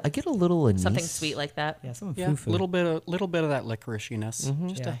I get a little anise. Something sweet like that. yeah, some Yeah, foo-foo. little bit of that licoriceiness.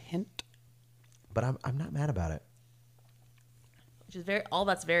 Just Yeah. a hint. but I'm not mad about it. Which is all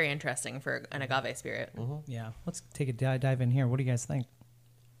that's very interesting for an agave spirit. Yeah, let's take a dive in here. What do you guys think?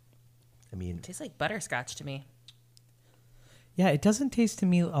 I mean, It tastes like butterscotch to me. Yeah, it doesn't taste to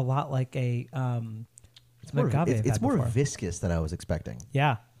me a lot like a it's more, agave I've it's had more before. viscous than I was expecting.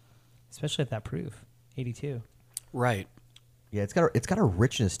 Yeah, especially at that proof, 82. Right. Yeah, it's got a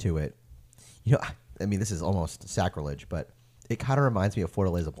richness to it. You know, I mean, this is almost sacrilege, but it kind of reminds me of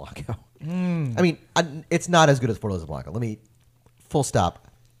Fortaleza Blanco. I mean, it's not as good as Fortaleza Blanco. Let me full stop.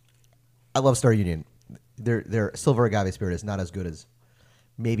 I love Star Union. Their silver agave spirit is not as good as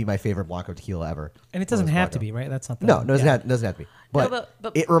maybe my favorite Blanco tequila ever. And it doesn't Fortaleza have to Blanco. be, right? That's not the No, it doesn't, yeah. doesn't have to be. But,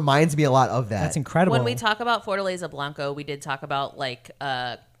 but- it reminds me a lot of that. That's incredible. When we talk about Fortaleza Blanco, we did talk about like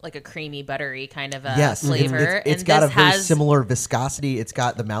a creamy, buttery kind of Yes, flavor. it's and got a this very has, similar viscosity. It's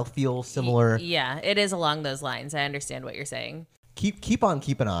got the mouthfeel similar. Yeah, it is along those lines. I understand what you're saying. Keep on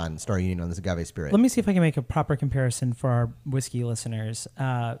keeping on Star Union on this agave spirit. Let me see if I can make a proper comparison for our whiskey listeners.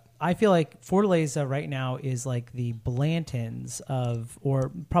 I feel like Fortaleza right now is like the Blanton's of,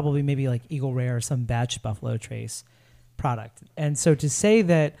 or probably maybe like Eagle Rare or some batch Buffalo Trace product. And so to say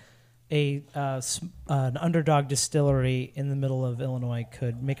that an underdog distillery in the middle of Illinois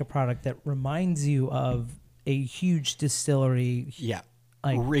could make a product that reminds you of a huge distillery, Yeah.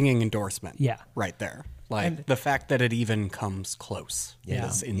 Like- Ringing endorsement. Yeah. Right there. Like And- the fact that it even comes close Yeah.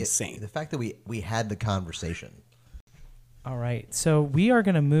 is insane. The fact that we had the conversation. All right, so we are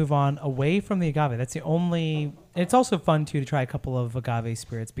going to move on away from the agave. That's the only. It's also fun too to try a couple of agave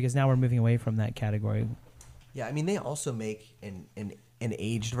spirits because now we're moving away from that category. Yeah, I mean they also make an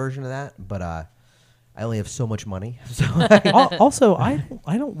aged version of that, but I only have so much money. So Also, I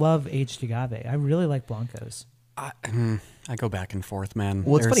don't love aged agave. I really like blancos. I go back and forth, man.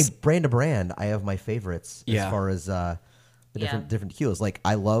 well, it's There's- funny. Brand to brand, I have my favorites Yeah. as far as the different tequilas. Like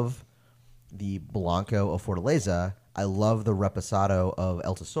I love the Blanco of Fortaleza. I love the Reposado of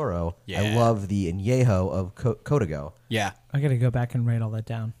El Tesoro. I Yeah. love the Añejo of Código. Yeah. I got to go back and write all that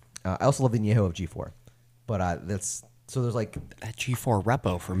down. I also love the Añejo of G4. But that's so there's like That G4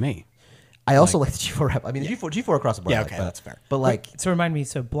 repo for me. I also like the G4 rep. I mean, G4 across the board. Yeah, I like, okay, but- that's fair. But like, So remind me.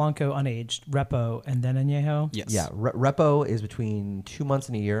 So Blanco unaged, Repo, and then Añejo. Yes. yeah, Repo is between 2 months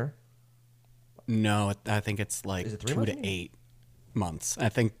and a year. No, I think it's like Is it 3 2 months to maybe? 8 months. I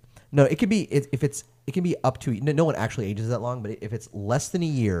think No, it could be it can be up to no one actually ages that long. But if it's less than a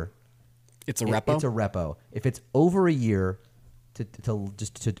year, it's a repo. It's a repo. If it's over a year, to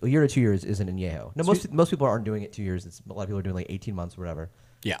a year to 2 years is an añejo. No, most people aren't doing it 2 years. A lot of people are doing like 18 months or whatever.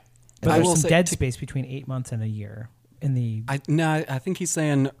 yeah. But I there's will some say dead to- space between 8 months and a year in the. I think he's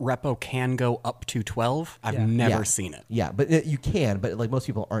saying repo can go up to 12. I've Yeah. never Yeah. seen it. Yeah, but you can. But like most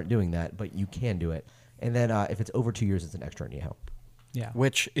people aren't doing that. But you can do it. And then if it's over 2 years, it's an extra añejo. Yeah.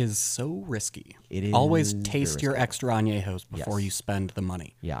 Which is so risky. It is Always very taste your risky. extra añejos before Yes. you spend the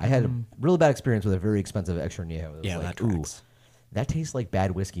money. Yeah, I had a really bad experience with a very expensive extra añejo. It was Yeah, like, that tracks. that tastes like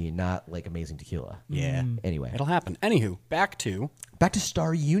bad whiskey, not like amazing tequila. Yeah. Anyway, It'll happen. Anywho, back to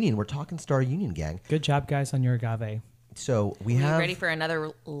Star Union. We're talking Star Union, gang. Good job, guys, on your agave. So we Are you have. ready for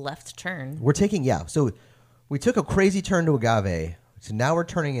another left turn? We're taking So we took a crazy turn to agave. So now we're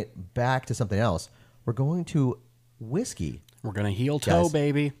turning it back to something else. We're going to whiskey. we're going to heel toe, Guys.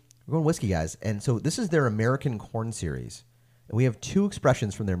 baby. We're going whiskey, guys. And so this is their American Corn Series. And we have 2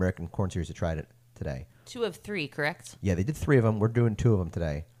 expressions from their American Corn Series to try it today. 2 of 3, correct? Yeah, they did 3 of them. We're doing 2 of them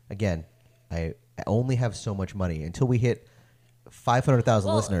today. Again, I only have so much money until we hit 500,000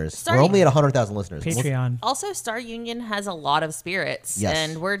 Well, listeners. sorry. We're only at 100,000 listeners. Patreon. Also, Star Union has a lot of spirits, Yes.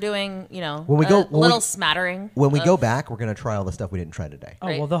 and we're doing, When we go- a when little we- smattering. When we of- go back, we're going to try all the stuff we didn't try today. Oh,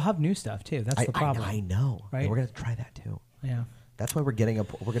 Right. well, they'll have new stuff, too. That's the problem. I know. Right? We're going to try that too. Yeah. That's why we're going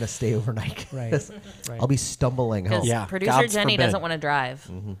to stay overnight. Right. Right. I'll be stumbling home. because Yeah, producer God's Jenny forbid. doesn't want to drive. It's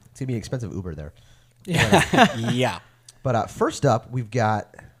going to be an expensive Uber there. Yeah. But first up, we've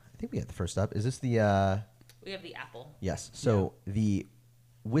got, I think we have the first up. Is this the, We have the apple. yes. So the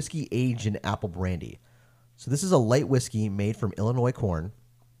whiskey aged in apple brandy. So this is a light whiskey made from Illinois corn.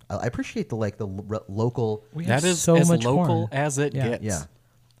 I appreciate the local. We have That is so as much local corn. as it Yeah. gets.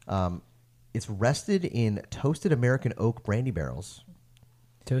 Yeah. It's rested in toasted American oak brandy barrels.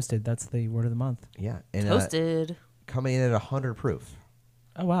 Toasted. That's the word of the month. Yeah. And Toasted. coming in at 100 proof.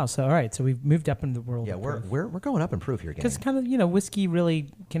 Oh, wow. So, all right. So we've moved up into the world. Yeah, of we're going up in proof here, gang. Because kind of, whiskey really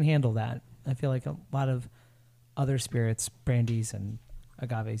can handle that. I feel like a lot of other spirits, brandies, and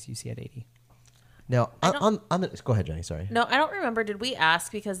agaves you see at 80. Now, I don't- on the, go ahead, Jenny. Sorry. No, I don't remember. Did we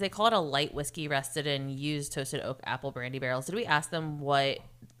ask, because they call it a light whiskey rested in used toasted oak apple brandy barrels? Did we ask them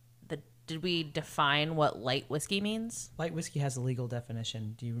did we define what light whiskey means? Light whiskey has a legal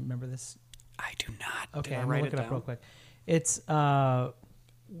definition. Do you remember this? I do not. Okay, Did I I'm write going to look it up down? real quick. It's,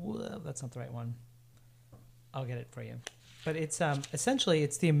 that's not the right one. I'll get it for you. But it's essentially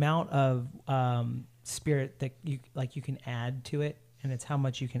it's the amount of spirit that you can add to it, and it's how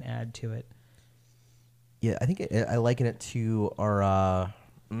much you can add to it. Yeah, I think I liken it to our.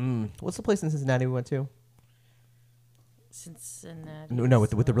 What's the place in Cincinnati we went to? Cincinnati. No,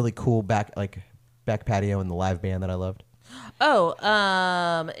 with the really cool back patio and the live band that I loved.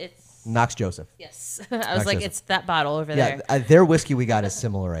 Oh, it's Knox Joseph. yes. I was like, Joseph. it's that bottle over Yeah, there. their whiskey we got is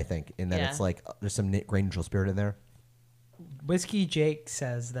similar, I think, in that Yeah. it's like there's some grain neutral spirit in there. Whiskey Jake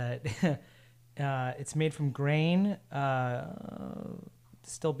says that it's made from grain,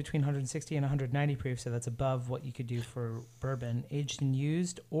 still between 160 and 190 proof, so that's above what you could do for bourbon, aged in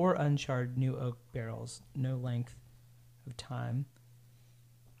used or uncharred new oak barrels, no length of time.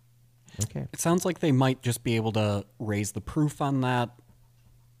 Okay. It sounds like they might just be able to raise the proof on that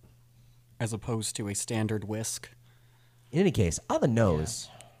as opposed to a standard whisk. In any case, on the nose,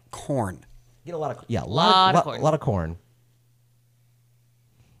 Corn. get a lot of Lot of corn. lot of corn.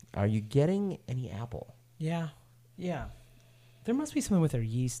 Are you getting any apple? Yeah, yeah. There must be something with their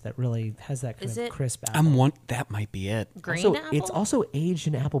yeast that really has that kind Is of it- crisp apple. That might be it. Green Also, apple. it's also aged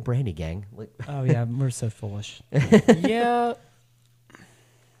in apple brandy, gang. Like, Oh yeah, we're so foolish. Yeah,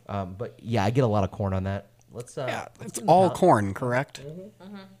 but yeah, I get a lot of corn on that. Let's. Yeah, let's it's get in the all palate. corn, correct?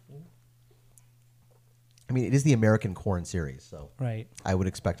 I mean, it is the American corn series, so right. I would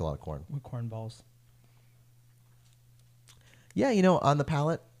expect a lot of corn. With corn balls. Yeah, on the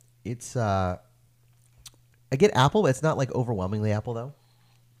palate, it's. I get apple, but it's not like overwhelmingly apple though.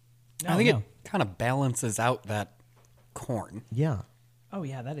 I think no. it kind of balances out that corn. Yeah, Oh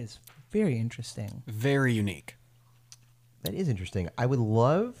yeah, that is very interesting. Very unique. that is interesting. I would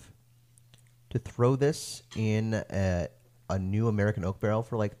love to throw this in a new American oak barrel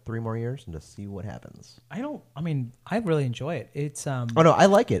for like 3 more years and to see what happens. I mean, I really enjoy it. It's Oh no, I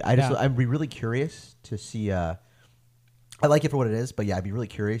like it. Yeah. I'd be really curious to see. I like it for what it is, but yeah, I'd be really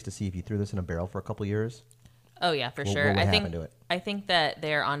curious to see if you threw this in a barrel for a couple years. Oh yeah, for What sure. would I happen think to it? I think that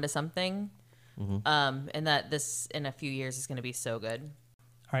they're onto something, Mm-hmm. and that this in a few years is going to be so good.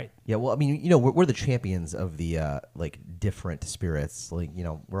 all right. Yeah, well, I mean, we're the champions of the like different spirits. Like,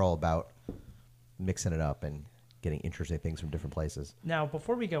 we're all about mixing it up and getting interesting things from different places. Now,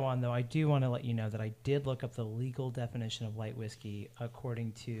 before we go on, though, I do want to let you know that I did look up the legal definition of light whiskey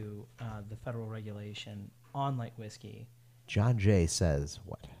according to the federal regulation on light whiskey. John Jay says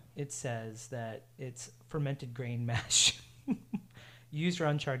what? It says that it's fermented grain mash used or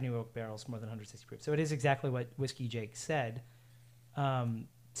uncharred new oak barrels more than 160 proof. So it is exactly what Whiskey Jake said.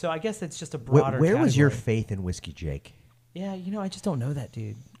 So I guess it's just a broader Where was your category. faith in Whiskey Jake? Yeah, I just don't know that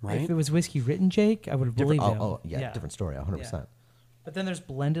dude. Right? If it was whiskey written Jake, I would have believed him. Different story, 100%. Yeah. But then there's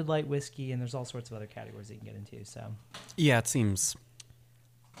blended light whiskey, and there's all sorts of other categories that you can get into. So Yeah, it seems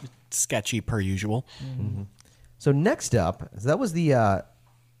sketchy per usual. So next up, so that was the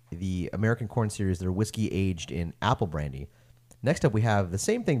American Corn Series. They're whiskey aged in apple brandy. Next up, we have the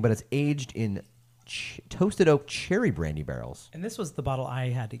same thing, but it's aged in toasted oak cherry brandy barrels. and this was the bottle I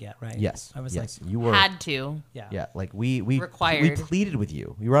had to get, right? Yes, I was yes, like, you were. Had to. Yeah, like we Required. pleaded with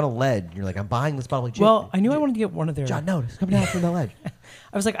you. You were on a ledge. And you're like, I'm buying this bottle. Like, well, I knew I wanted to get one of their. John, no, it's coming down from the ledge.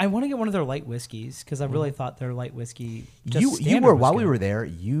 I was like, I want to get one of their light whiskeys because I really thought their light whiskey. Just You standard were was while we good. were there.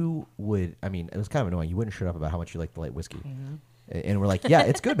 You would. I mean, it was kind of annoying. You wouldn't shut up about how much you like the light whiskey, and we're like, yeah,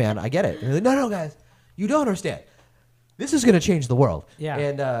 it's good, man. I get it. And you're like, no, guys, you don't understand. This is going to change the world. Yeah.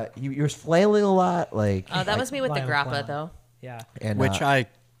 And you're flailing a lot, like. Oh, that was me with the Lyle grappa Flan. though. Yeah. And, Which I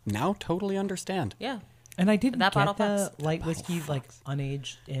now totally understand. Yeah. And I didn't That bottle get the fucks. light whiskey like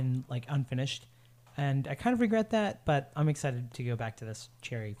unaged and like unfinished, and I kind of regret that. But I'm excited to go back to this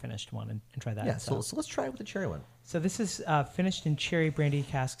cherry finished one and try that. yeah. So let's try it with the cherry one. So this is finished in cherry brandy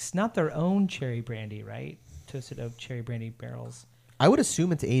casks, not their own cherry brandy, right? Toasted oak cherry brandy barrels. I would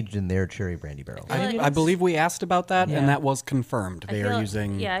assume it's aged in their cherry brandy barrel. I feel like I believe we asked about that, Yeah. and that was confirmed. I They feel are like-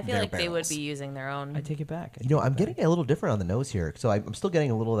 using Yeah, I feel their like they would barrels. be using their own. I take it back. I'm getting a little different on the nose here. So I'm still getting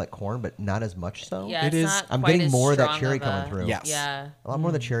a little of that corn, but not as much so. Yeah, It it's is- not I'm quite getting as more of that strong cherry of coming a- through. Yes. Yeah. A lot more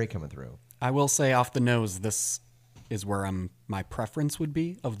of the cherry coming through. I will say off the nose, this is where my preference would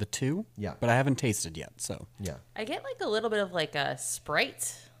be of the two. Yeah. But I haven't tasted yet, so. Yeah. I get like a little bit of like a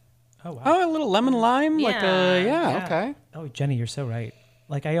Sprite. Oh wow. Oh, a little lemon lime, Yeah. okay. Oh, Jenny, you're so right.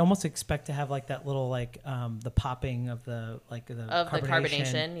 Like I almost expect to have like that little like the popping of the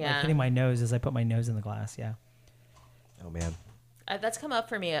carbonation, yeah. like hitting my nose as I put my nose in the glass. Yeah. Oh man. That's come up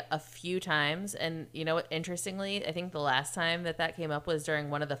for me a few times, and you know what? Interestingly, I think the last time that came up was during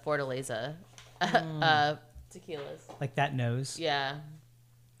one of the Fortaleza tequilas. Like that nose. Yeah.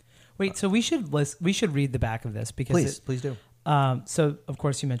 Wait, so we should read the back of this because Please do. So of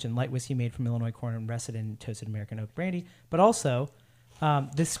course you mentioned light whiskey made from Illinois corn and rested in toasted American oak brandy, but also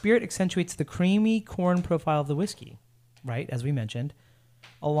the spirit accentuates the creamy corn profile of the whiskey, right? As we mentioned,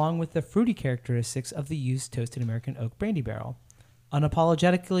 along with the fruity characteristics of the used toasted American oak brandy barrel.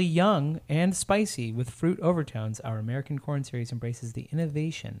 Unapologetically young and spicy with fruit overtones, our American Corn Series embraces the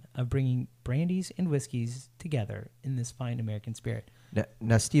innovation of bringing brandies and whiskeys together in this fine American spirit.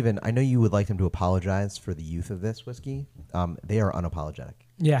 Now, Stephen, I know you would like them to apologize for the youth of this whiskey. They are unapologetic.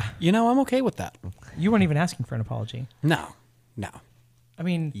 Yeah, You know, I'm okay with that. you weren't even asking for an apology. No. I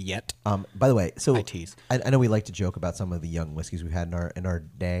mean, Yet. By the way, so I tease. I know we like to joke about some of the young whiskeys we've had in our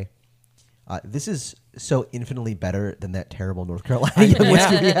day. This is so infinitely better than that terrible North Carolina young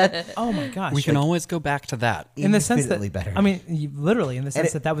whiskey we had. oh my gosh. We can always go back to that. in the sense that, Infinitely better. I mean, literally in the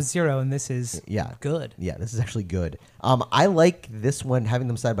sense it- that was zero and this is Yeah. good. Yeah, this is actually good. I like this one, having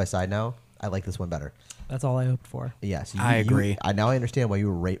them side by side now. I like this one better. That's all I hoped for. Yes, I agree. Now I understand why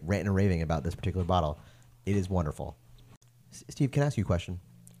you were ranting and raving about this particular bottle. It is wonderful. Steve, can I ask you a question?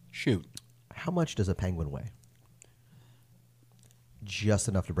 Shoot. How much does a penguin weigh? Just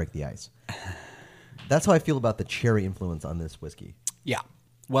enough to break the ice. That's how I feel about the cherry influence on this whiskey. Yeah.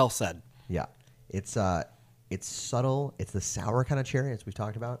 Well said. Yeah, it's subtle. It's the sour kind of cherry as we've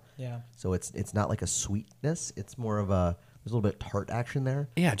talked about. Yeah. So it's not like a sweetness. It's more of there's a little bit of tart action there,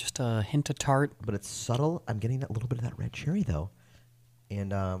 Yeah, just a hint of tart. but it's subtle. I'm getting that little bit of that red cherry though,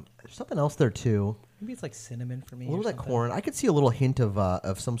 and there's something else there too. Maybe it's like cinnamon for me. A little or of that something. corn. I could see a little hint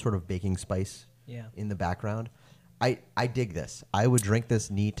of some sort of baking spice. Yeah. In the background, I dig this. I would drink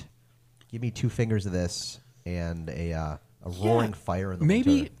this neat. Give me 2 fingers of this and a roaring fire in the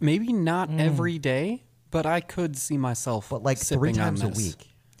winter. Maybe not every day, but I could see myself But like 3 sipping on times a this. week.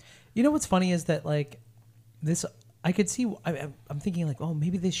 You know what's funny is that like this, I could see. I'm thinking like, oh,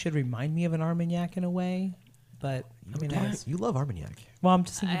 maybe this should remind me of an Armagnac in a way, but I mean, You love Armagnac. well, I'm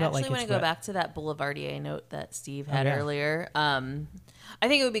just thinking I about actually like want it's to go what- back to that Boulevardier note that Steve had yeah. earlier. I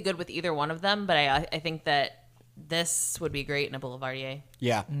think it would be good with either one of them, but I think that this would be great in a Boulevardier.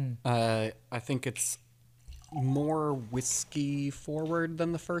 Yeah. I think it's more whiskey forward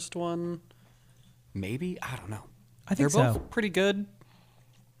than the first one. Maybe. I don't know. I think They're both so. pretty good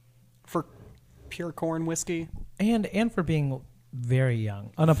for pure corn whiskey. and for being very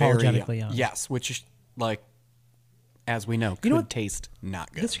young, Very unapologetically young. Yes, which is like, as we know, You know could what? taste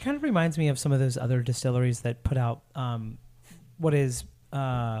not good. This kind of reminds me of some of those other distilleries that put out what is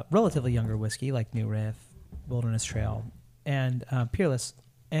relatively younger whiskey, like New Riff, Wilderness Trail, and Peerless,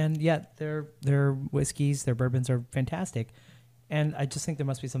 and yet their whiskeys, their bourbons are fantastic. And I just think there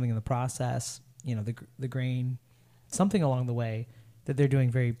must be something in the process, you know, the grain, something along the way that they're doing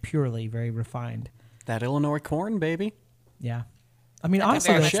very purely, very refined. That Illinois corn, baby. Yeah. I mean, That could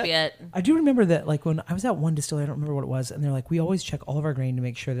honestly, very like, much be it. I do remember that, like, when I was at one distillery, I don't remember what it was, and they're like, we always check all of our grain to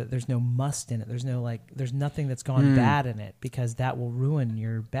make sure that there's no must in it. There's no, like, there's nothing that's gone bad in it, because that will ruin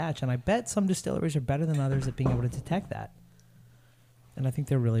your batch. And I bet some distilleries are better than others at being able to detect that. And I think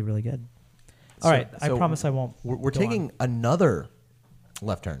they're really, really good. All right, I promise I won't. We're go taking on. another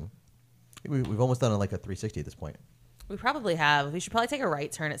left turn. We've almost done like a 360 at this point. We probably have. We should probably take a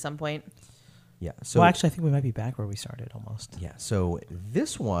right turn at some point. Yeah. So Well, actually, I think we might be back where we started almost. yeah. So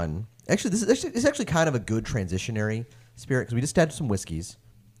this one, actually, this is actually kind of a good transitionary spirit because we just had some whiskeys.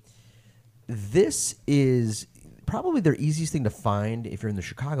 This is probably their easiest thing to find if you're in the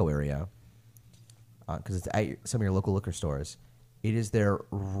Chicago area, because it's at some of your local liquor stores. It is their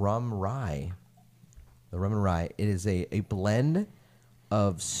rum rye. The rum and rye. It is a blend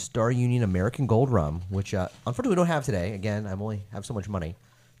of Star Union American Gold rum, which unfortunately we don't have today. Again, I only have so much money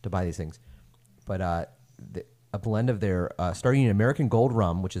to buy these things. But a blend of their Star Union American Gold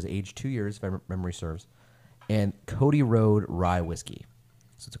rum, which is aged 2 years, if memory serves, and Cody Road rye whiskey.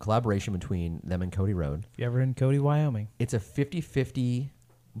 So it's a collaboration between them and Cody Road. If you're ever in Cody, Wyoming. It's a 50-50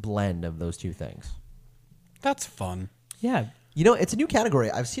 blend of those two things. That's fun. Yeah. You know, it's a new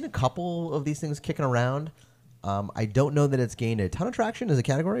category. I've seen a couple of these things kicking around. I don't know that it's gained a ton of traction as a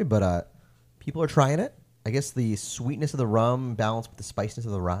category, but people are trying it. I guess the sweetness of the rum balanced with the spiciness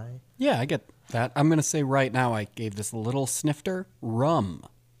of the rye. Yeah, I get that. I'm going to say right now I gave this a little snifter. Rum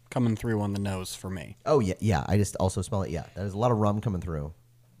coming through on the nose for me. Oh, yeah, yeah. I just also smell it. Yeah, there's a lot of rum coming through.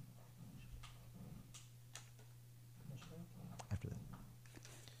 After that.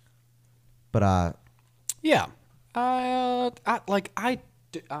 But, Yeah.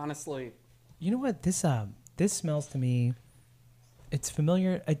 Honestly, You know what? This smells to me. It's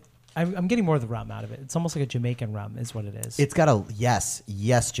familiar. I'm getting more of the rum out of it. It's almost like a Jamaican rum, is what it is. it's got a yes,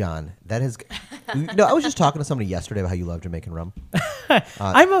 John. That is. No, I was just talking to somebody yesterday about how you love Jamaican rum.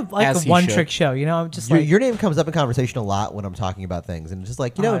 I'm a as he one should. trick show. You know, I'm just Your, like your name comes up in conversation a lot when I'm talking about things, and it's just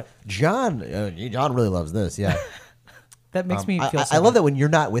like John really loves this. Yeah, that makes me feel. I love that when you're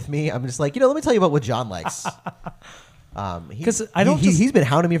not with me, I'm just like let me tell you about what John likes. 'Cause I don't just- he's been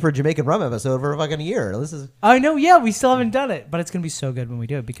hounding me for a Jamaican rum episode for fucking a year. This is. I know. Yeah, we still haven't done it, but it's gonna be so good when we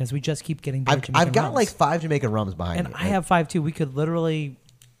do it because we just keep getting better Jamaican I've got rums. like 5 Jamaican rums behind and me. I have 5 too. We could literally.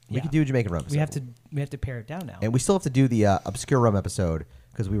 We could do a Jamaican rum. We episode. have to pare it down now. And we still have to do the obscure rum episode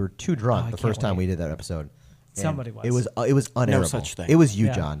because we were too drunk I the can't first time wait. we did that episode. And Somebody was. It was unairable. such thing. It was you,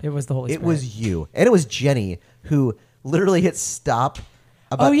 Yeah, John. it was the Holy It was Spirit. you, and it was Jenny who literally hit stop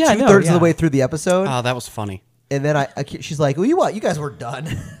about Oh, yeah, 2/3 of yeah. the way through the episode, oh, that was funny. and then she's like, "Well, you guys were done,"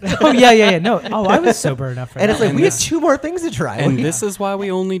 Oh yeah. No. Oh, I was sober enough for and that. it's like And we had this- 2 more things to try. And this is why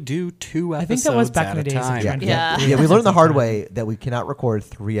we only do 2 I episodes think that was back at in the a days of time. trying to Yeah. get we learned the hard episodes way that we cannot record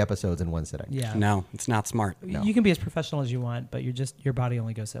 3 episodes in one sitting. Yeah. No, it's not smart. You can be as professional as you want, but your body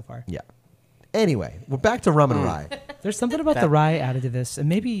only goes so far. Yeah. Anyway, we're back to rum and rye. There's something about the rye added to this, and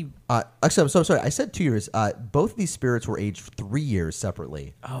maybe. Actually, I'm sorry. I said 2 years. Both of these spirits were aged 3 years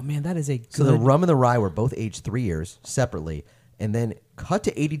separately. Oh man, that is a good. So the rum and the rye were both aged 3 years separately, and then cut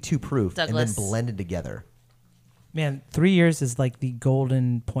to 82 proof, Douglas. and then blended together. Man, 3 years is like the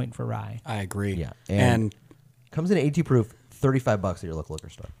golden point for rye. I agree. Yeah. And Comes in at 82 proof, $35 at your local liquor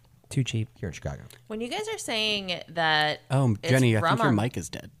store Too cheap. here in Chicago. When you guys are saying that, it's Jenny, I rum think your on- mic is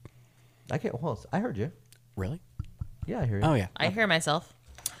dead. I can't. Well, I heard you. Really? Yeah, I hear you. Oh, yeah. I hear myself.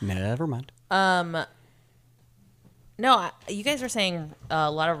 Never mind. No, you guys were saying a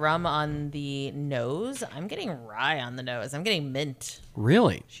lot of rum on the nose. I'm getting rye on the nose. I'm getting mint.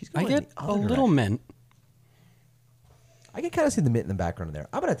 Really? I going get the a other little direction. mint. I can kind of see the mint in the background there.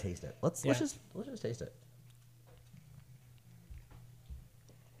 I'm gonna taste it. Let's Yeah. just taste it.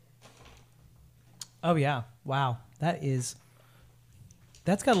 Oh yeah. Wow. That's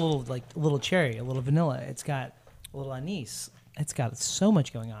got a little cherry, a little vanilla. It's got a little anise. It's got so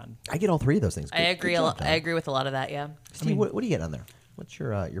much going on. I get all 3 of those things. I Good- agree. good job, John. I agree with a lot of that. Yeah. Steve, what do you get on there? What's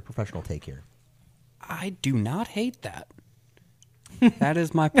your professional take here? I do not hate that. That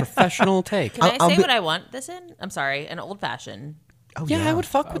is my professional take. Can I I'll say be- what I want this in? I'm sorry, an old fashioned. Oh yeah, I would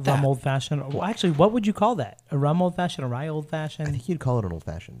fuck A with rum that. old fashioned. Well, actually, what would you call that? A rum old fashioned, a rye old I fashioned? think you'd call it an old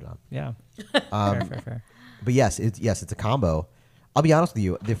fashioned, John. Yeah. Fair. But yes, it's a combo. I'll be honest with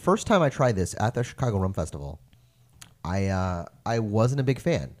you. The first time I tried this at the Chicago Rum Festival, I wasn't a big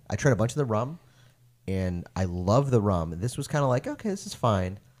fan. I tried a bunch of the rum, and I love the rum. This was kind of like, okay, this is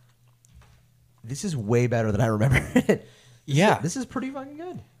fine. This is way better than I remember it. Yeah. This is pretty fucking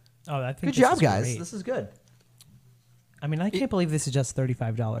good. Oh, I think Good this job, is guys. great. This is good. I mean, I can't believe this is just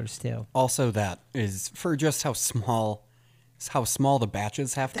 $35 too. Also, that is for just how small the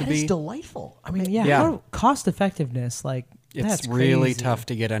batches have to That be. is delightful. I mean, yeah, Yeah. how cost effectiveness, like It's that's really crazy. tough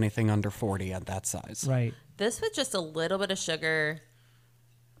to get anything under 40 at that size. Right. This with just a little bit of sugar,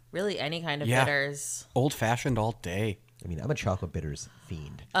 really any kind of Yeah. bitters. Old fashioned all day. I mean, I'm a chocolate bitters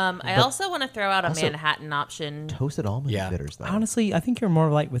fiend. I also want to throw out a also- Manhattan option. Toasted almond Yeah. bitters, though. Honestly, I think you're more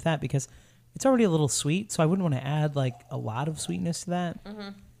right with that because it's already a little sweet, so I wouldn't want to add like a lot of sweetness to that.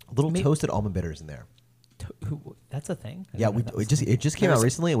 A little toasted almond bitters in there. That's a thing. I Yeah, didn't know that was- it just came out There's-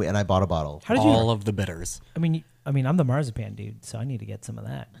 recently, and I bought a bottle. How did you? All of the bitters. I mean, I'm the marzipan dude, so I need to get some of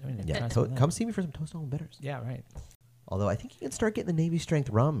that. I need to Yeah, try some of that. come see me for some toasted almond bitters. Yeah, right. Although I think you can start getting the Navy strength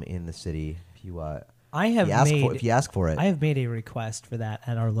rum in the city if you I have if you ask for it. I have made a request for that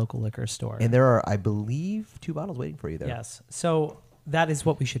at our local liquor store. And there are, I believe, 2 bottles waiting for you there. Yes, so that is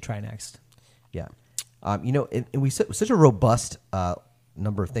what we should try next. Yeah. And we such a robust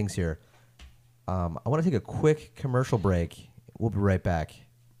number of things here. I want to take a quick commercial break. We'll be right back.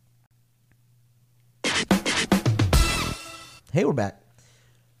 Hey, we're back.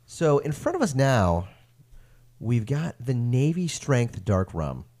 So in front of us now, we've got the Navy Strength Dark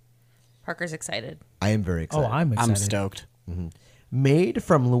Rum. Parker's excited. I am very excited. Oh, I'm excited. I'm stoked. Made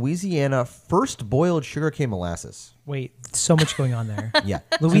from Louisiana first boiled sugarcane molasses. Wait, so much going on there. Yeah.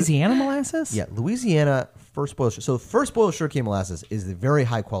 Louisiana molasses? Yeah, Louisiana first boiled. So first boiled sugarcane molasses is the very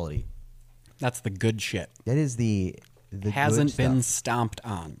high quality. That's the good shit. That is the Hasn't good been stuff. stomped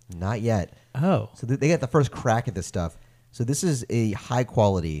on. Not yet. Oh. So they got the first crack at this stuff. So this is a high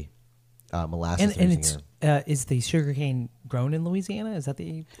quality molasses. And they're it's using here. is the sugarcane grown in Louisiana? Is that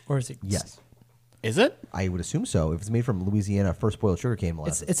or is it? Yes, Is it? I would assume so. If it's made from Louisiana first boiled sugarcane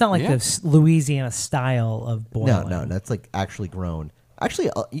molasses. It's not like Yeah. the Louisiana style of boiling. no, that's like actually grown. Actually,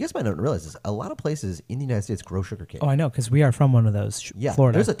 you guys might not realize this. A lot of places in the United States grow sugarcane. Oh, I know because we are from one of those. Yeah,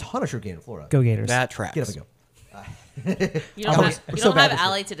 Florida. there's a ton of sugarcane in Florida. Go Gators. That tracks. Get up and go. You don't Oh, have, we're you so don't bad have this year.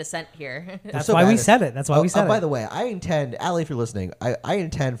 alley to descent here. That's so why bad we at- said it. That's why we said By it. the way, I intend, Allie, if you're listening, I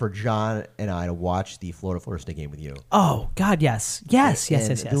intend for John and I to watch the Florida State game with you. Oh God, yes, yes.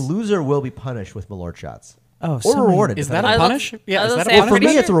 And the loser will be punished with Malort shots. Oh, or so many- rewarded. Is that depending a on- punish? I Yeah, was is gonna that say, a I'm For pretty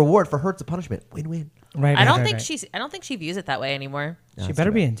me, punish? it's a reward. For her, it's a punishment. Win-win. Right, I don't right, think right. I don't think she views it that way anymore. She that's better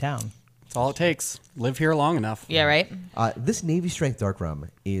too be bad. in town. That's all it takes. Live here long enough. Yeah, right. This Navy Strength Dark Rum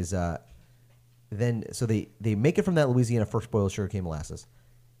is so they make it from that Louisiana first boiled sugarcane molasses,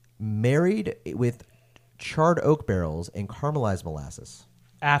 married with charred oak barrels and caramelized molasses.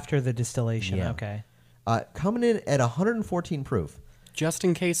 After the distillation. Yeah. Okay. Coming in at 114 proof. Just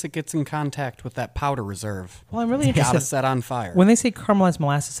in case it gets in contact with that powder reserve. Well, I'm really Gotta interested. set on fire. When they say caramelized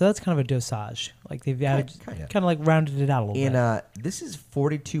molasses, so that's kind of a dosage. Like they've added, Kinda. kind of like rounded it out a little bit. And this is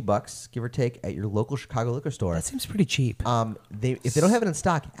 $42, give or take, at your local Chicago liquor store. That seems pretty cheap. If they don't have it in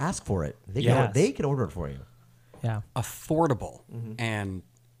stock, ask for it. Yes. They can order it for you. Yeah. Affordable Mm-hmm. and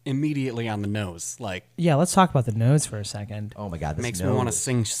immediately on the nose. Like, Yeah. Let's talk about the nose for a second. Oh my God, this makes nose. me want to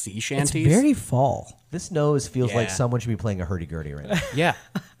sing sea It's shanties. very fall. This nose feels like Yeah. someone should be playing a hurdy-gurdy right now. Yeah.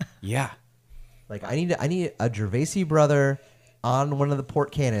 Yeah. Like I need a Gervaisi brother on one of the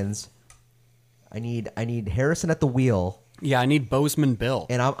port cannons. I need Harrison at the wheel, Yeah, I need Bozeman Bill.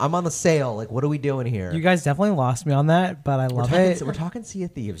 and I'm on the sail. Like, what are we doing here? You guys definitely lost me on that, but I we're love talking, it. we're talking Sea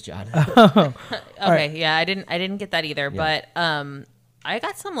of Thieves, John. Okay, yeah, I didn't get that either, but I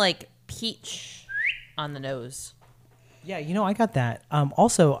got some like peach on the nose. Yeah, I got that.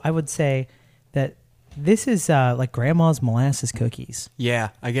 Also, I would say that this is like grandma's molasses cookies. Yeah,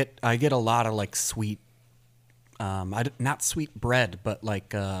 I get a lot of like sweet, not sweet bread, but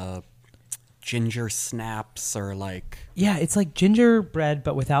like ginger snaps or like Yeah, it's like gingerbread,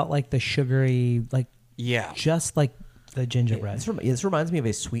 but without like the sugary, like yeah, just like the gingerbread. This reminds me of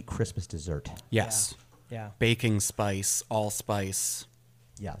a sweet Christmas dessert. yes, Yeah. baking spice, allspice,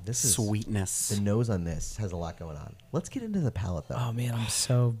 Yeah, this is sweetness. The nose on this has a lot going on. Let's get into the palate, though. Oh man, I'm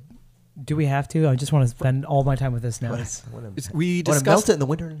so. Do we have to? I just want to spend all my time with this nose. I wanna We melt discussed it in the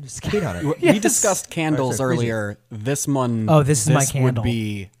winter and skate on it. we discussed candles Sorry, freezing. earlier. This one, Oh, this is my candle. would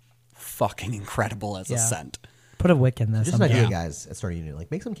be fucking incredible as a Yeah. scent. Put a wick in this. Just an I'm idea, down. guys, at Star Union. Like,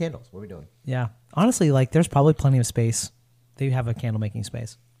 make some candles. What are we doing? Yeah. Honestly, like there's probably plenty of space. They have a candle making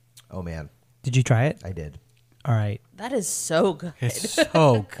space. Oh, man. Did you try it? I did. All right. That is so good. It's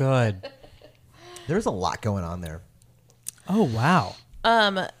so good. There's a lot going on there. Oh wow.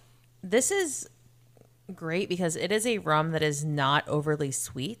 This is great because it is a rum that is not overly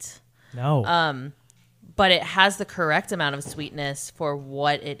sweet, No. but it has the correct amount of sweetness for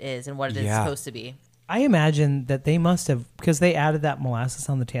what it is and what it is Yeah. supposed to be. I imagine that they must have, because they added that molasses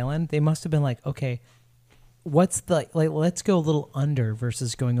on the tail end. They must have been like, okay, what's the like? Let's go a little under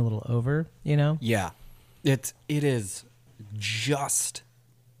versus going a little over. You know? Yeah, it is just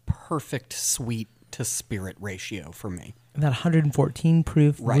perfect sweet to spirit ratio for me. And that 114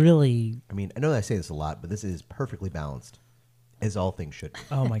 proof Right. really. I mean, I know I say this a lot, but this is perfectly balanced, as all things should be.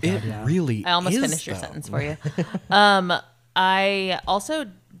 Oh my god! It Yeah. really I almost is, finished your though. sentence for you. I also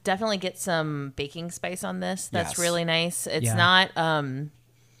definitely get some baking spice on this. That's Yes. really nice. It's Yeah. not.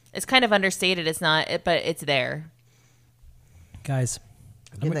 It's kind of understated. It's not, but it's there. Guys.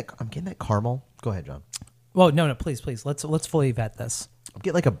 I'm getting that caramel. Go ahead, John. Well, no, please. Let's fully vet this. I'm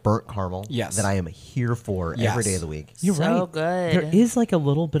getting like a burnt caramel. Yes. That I am here for every Yes. day of the week. You're So right. good. There is like a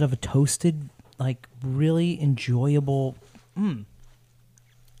little bit of a toasted, like really enjoyable.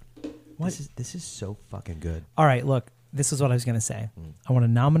 This is so fucking good. All right, look, this is what I was gonna say. I want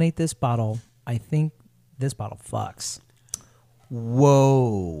to nominate this bottle. I think this bottle fucks.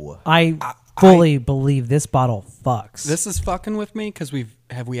 Whoa. I fully believe this bottle fucks. This is fucking with me because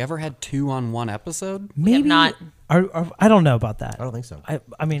have we ever had 2 on one episode? maybe not. I don't know about that. I don't think so.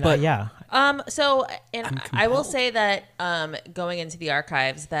 I mean, But- yeah. So, and I will compelled. say that going into the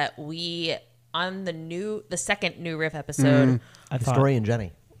archives, that we on the second New Riff episode, I thought Historian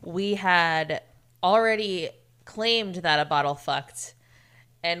Jenny. we had already claimed that a bottle fucked,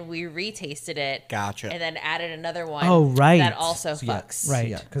 and we retasted it. Gotcha. And then added another one. Oh, right. That also Yeah, fucks. Right.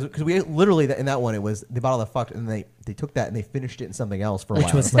 Yeah, because we literally in that one it was the bottle that fucked, and they took that and they finished it in something else for a Which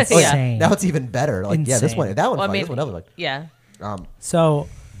while. was It's like, oh, yeah, insane. now it's even better. Like yeah, this Insane. one, that one, Well, I fucked, mean, this one, that one. fucked. yeah. So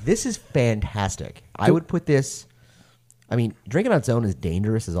This is fantastic. I would put this. I mean, drinking on its own is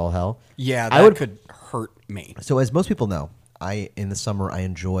dangerous as all hell. Yeah, I that would. could hurt me. So as most people know, in the summer I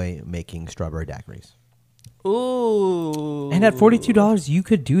enjoy making strawberry daiquiris. Ooh. and at $42, you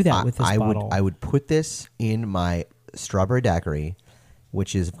could do that with this I bottle. would put this in my strawberry daiquiri,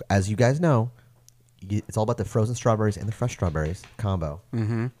 which is, as you guys know, it's all about the frozen strawberries and the fresh strawberries combo.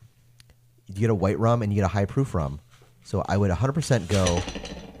 Mm-hmm. You get a white rum and you get a high proof rum. So I would 100% go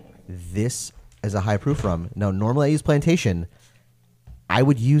this as a high proof rum. Now, normally I use Plantation. I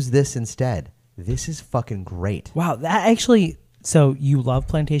would use this instead. This is fucking great. Wow, that actually. So you love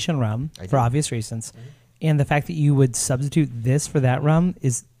plantation rum I for do. obvious reasons, and the fact that you would substitute this for that rum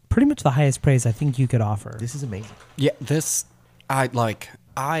is pretty much the highest praise I think you could offer. This is amazing. Yeah,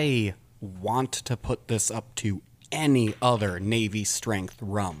 I want to put this up to any other Navy strength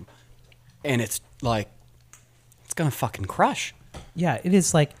rum. And it's gonna fucking crush. Yeah, it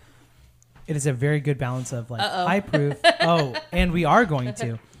is like, it is a very good balance of like high proof. Oh, and we are going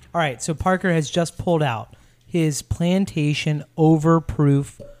to. All right, so Parker has just pulled out his plantation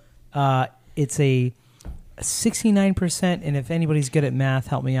overproof. It's a 69%, and if anybody's good at math,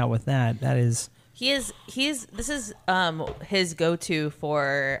 help me out with that. That is. This is his go-to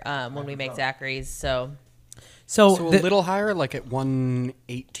for when we make Zachary's. So So, So a little higher, like at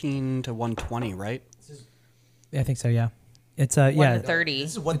 118 to 120, right? I think so. Yeah, it's yeah, 130.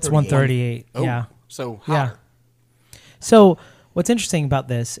 This is it's 138. 138. Oh, Yeah. so Yeah. hotter. So what's interesting about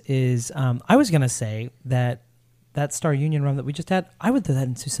this is I was gonna say that Star Union rum that we just had, I would throw that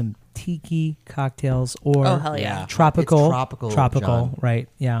into some tiki cocktails or Oh, hell yeah. tropical, It's tropical, John. right?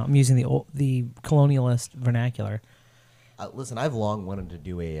 Yeah, I'm using the colonialist vernacular. Listen, I've long wanted to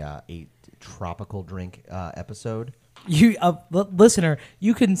do a tropical drink episode. You, listener,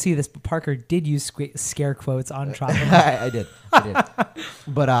 you couldn't see this, but Parker did use scare quotes on tropical. I did.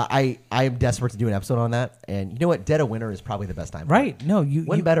 But I am desperate to do an episode on that. And you know what? Dead of winter is probably the best time. for Right? it. No, you.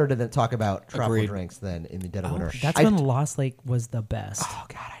 When better to talk about tropical Agreed. drinks than in the dead of winter? That's when Lost Lake was the best. Oh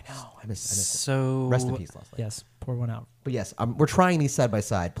God, I know. I miss it. So Rest in peace, Lost Lake. Yes, pour one out. But yes, we're trying these side by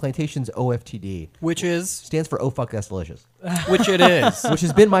side. Plantation's OFTD which is stands for Oh Fuck That's Delicious, which it is. which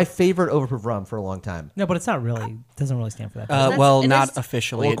has been my favorite overproof rum for a long time. No, but it's not really. Doesn't really stand for that. Well, it not is-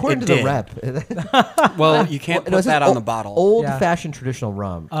 officially. Well, according it to the did. rep, Well, you can't no, it put says that on the bottle. Old-fashioned traditional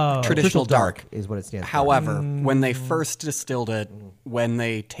rum. Oh. Traditional dark. is what it stands for. However, when they first distilled it, when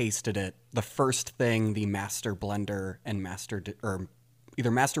they tasted it, the first thing the master blender and either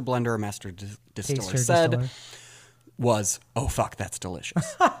master blender or master distiller Taster, said distiller. was, "Oh fuck, that's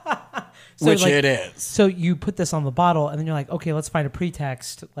delicious," So, which like, it is. So you put this on the bottle, and then you're like, okay, let's find a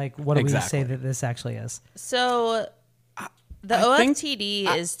pretext. Like, what do we Exactly. say that this actually is? So the I think- OFTD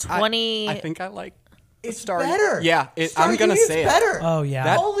is 20. I think I like. It's Star- better. Yeah, Star I'm gonna Union's say it. better. Oh, yeah.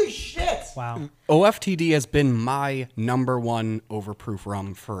 That- Holy shit. Wow. OFTD has been my number one overproof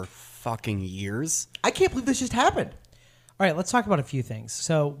rum for fucking years. I can't believe this just happened. All right, let's talk about a few things.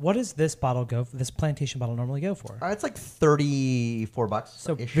 So, what does this bottle go? This plantation bottle normally go for? It's like $34.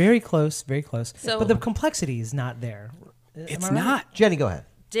 So very close, very close. So- but the complexity is not there. It's Am I right? not. Jenny, go ahead.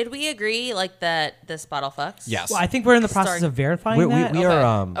 Did we agree like that this bottle fucks? Yes. Well, I think we're in the process Start- of verifying We that.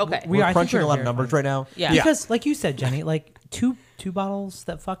 are Okay. we're I think crunching we're a lot of numbers verifying. right now. Yeah. Because, like you said, Jenny, like two bottles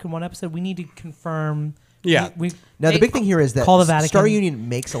that fuck in one episode, we need to confirm. Yeah. We Now the big thing here is that Call the Vatican. Star Union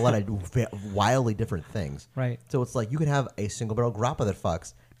makes a lot of wildly different things. Right. So it's like you could have a single barrel grappa that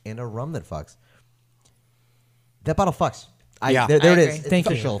fucks and a rum that fucks. That bottle fucks. Yeah. There I it agree. is. It's Thank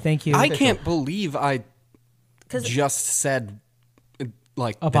you. official. Thank you. I Official. can't believe I 'Cause- just said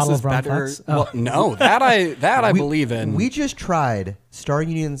like A this bottle is of rum better. fucks? Oh. Well, no, that I believe in. We just tried Star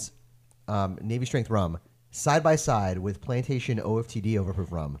Union's Navy Strength rum side by side with Plantation OFTD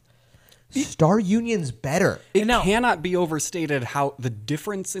Overproof rum. Star Union's better. It Now- cannot be overstated how the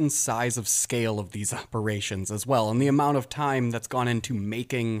difference in size of scale of these operations as well, and the amount of time that's gone into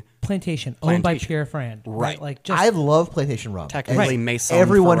making Plantation, owned by Plantation. Pierre Fran. Right. Like just I love Plantation rum. technically And Maison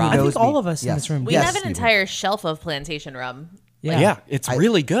everyone who Ferrand. knows I think all me- of us in yes. this room We Yes, have an Steven. entire shelf of plantation rum. yeah. It's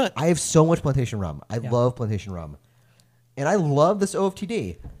really good. I have so much Plantation rum. I love Plantation rum. And I love this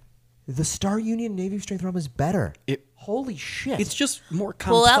OFTD. The Star Union Navy Strength rum is better. Holy shit. It's just more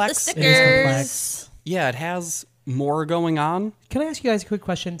Pull out the complex. It is complex. stickers. Yeah, it has more going on. Can I ask you guys a quick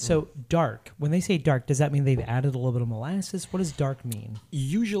question? So dark. When they say dark, does that mean they've added a little bit of molasses? What does dark mean?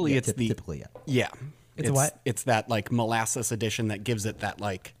 Usually, it's the typically, yeah. yeah. It's a what? It's that like molasses addition that gives it that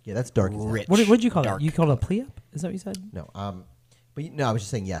like Yeah, that's dark. as hell. rich. What did you call dark. it? You called it a pleop? Is that what you said? No, no, I was just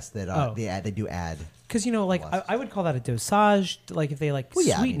saying yes that Oh. they do add. Because like I would call that a dosage. Like if they Well,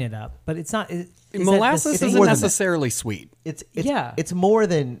 yeah, I sweeten mean- it up, but it's not. Is Molasses It's isn't more than that. necessarily sweet. It's Yeah. It's more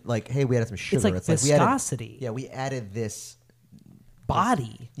than like hey we added some sugar. like we viscosity. added, we added this.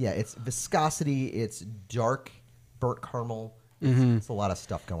 body. Yeah, it's viscosity. It's dark, burnt caramel. It's a lot of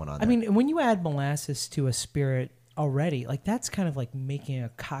stuff going on. I there. mean, when you add molasses to a spirit already, like that's kind of like making a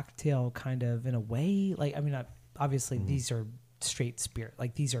cocktail, kind of in a way. Like I mean, obviously these are straight spirit.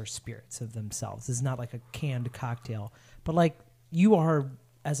 Like these are spirits of themselves. It's not like a canned cocktail, but like you are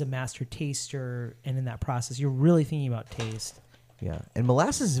as a master taster, and in that process, you're really thinking about taste. yeah, and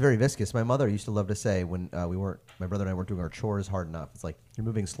molasses is very viscous. My mother used to love to say when my brother and I weren't doing our chores hard enough. It's like you're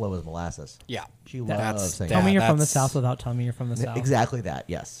moving slow as molasses. Yeah. She That's- loves saying Tell that. me you're from the that's- south without telling me you're from the south. Exactly that.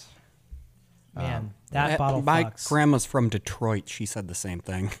 Yes. Man, that bottle My fucks. grandma's from Detroit. She said the same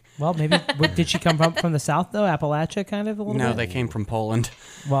thing. Well, maybe did she come from the south though? Appalachia, kind of a little No, bit. they came from Poland.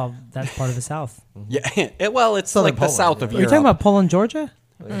 Well, that's part of the south. Yeah. It's Southern like the Poland, south yeah. of Are you Europe. talking about Poland, Georgia?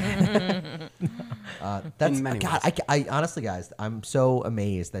 That's In many God. ways. I honestly, guys, I'm so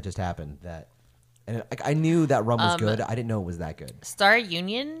amazed that just happened. That, and I knew that rum was good. I didn't know it was that good. Star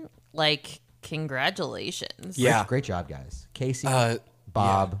Union, like, congratulations. Yeah. Great job, guys. Casey, Uh,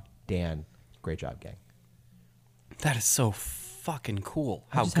 Bob, Dan. Great job, gang. That is so fucking cool.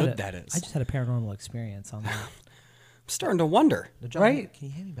 I How just had good a- that is. I just had a paranormal experience on that. I'm starting to wonder. John, Right? Can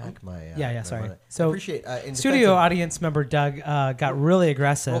you hand me back my? Yeah, my sorry. wallet? I So, appreciate in Studio defense of- audience member Doug got really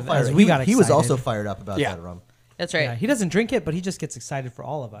aggressive well, fired as up. we He- got excited. He was also fired up about Yeah. that rum. That's right. Yeah, he doesn't drink it, but he just gets excited for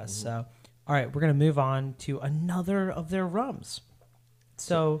all of us. Mm-hmm. So, all right, we're gonna move on to another of their rums.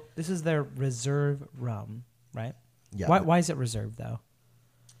 So this is their reserve rum, right? Yeah. Why is it reserved though?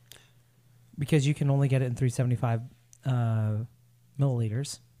 Because you can only get it in 375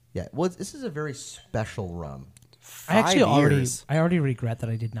 milliliters. Yeah. Well, this is a very special rum. I actually 5 years. already regret that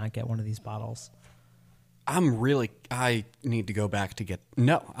I did not get one of these bottles. I need to go back to get.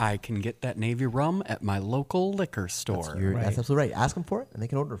 No, I can get that Navy rum at my local liquor store. Right. That's absolutely right. Ask them for it, and they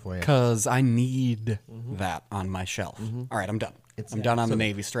can order it for you. Because I need that on my shelf. All right, I'm done. I'm done on the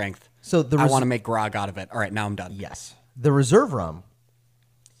Navy strength. So the I res- want to make grog out of it. All right, now I'm done. Yes. The reserve rum.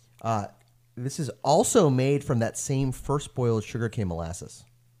 This is also made from that same first boiled sugarcane molasses.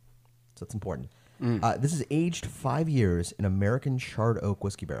 So it's important. This is aged 5 years in American charred oak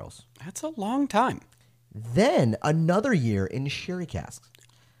whiskey barrels. That's a long time. Then another year in sherry casks.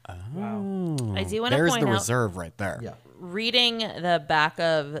 I do want to There's point the out, reserve right there. Yeah. reading the back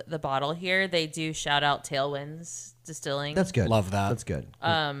of the bottle here, they do shout out Tailwinds Distilling. That's good. Love that. That's good.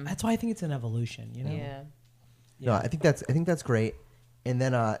 That's why I think it's an evolution. You know. Yeah. No, I think that's great. And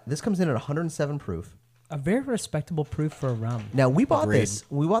then this comes in at 107 proof. A very respectable proof for a rum. Now we bought Agreed. this.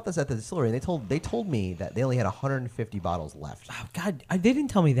 We bought this at the distillery, and they told me that they only had 150 bottles left. Oh, God, they didn't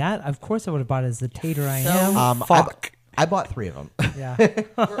tell me that. Of course, I would have bought it as the tater I So- am. Fuck. I bought 3 of them. Yeah.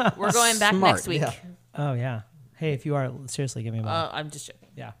 We're going back Smart. next week. Yeah. Oh yeah. Hey, if you are seriously, give me a moment. I'm just joking.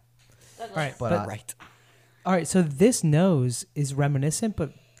 Yeah. All right. But, But, Right. all right. So this nose is reminiscent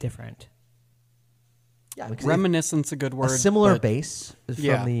but different. yeah, because Reminiscence a good word. a similar but base from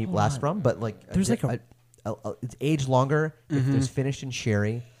Yeah. the last rum, but like There's like it's aged longer. It's finished in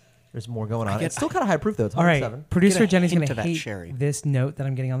sherry. There's more going on. get- It's still kind of high proof though. It's All right, 107. producer Get a Jenny's hint going to of that hate sherry. this note that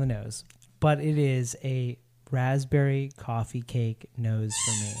I'm getting on the nose, but it is a raspberry coffee cake nose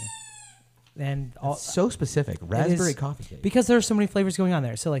for me. And all, It's so specific. Raspberry coffee cake. because there are so many flavors going on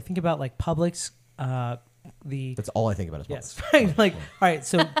there. So like think about like Publix, the That's all I think about. Is yes, right. Like all right,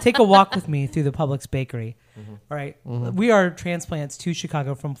 so take a walk with me through the Publix bakery. All right, we are transplants to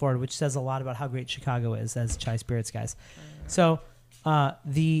Chicago from Florida, which says a lot about how great Chicago is as Chai Spirits guys. So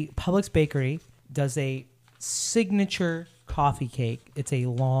the Publix bakery does a signature coffee cake. It's a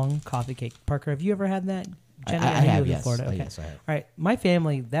long coffee cake. Parker, have you ever had that? Jenny, I know you have, live in yes. Florida. Oh, Okay. yes, I have. All right, my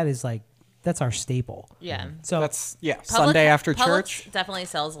family, that's our staple. Yeah. So That's Publix- Sunday after Publix church. definitely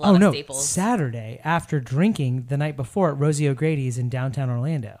sells a lot oh of no, staples. Saturday after drinking the night before at Rosie O'Grady's in downtown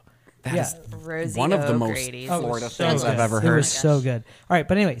Orlando. That is Rosie one of the most O'Grady's. Florida so things I've good. ever It heard. was so good. All right,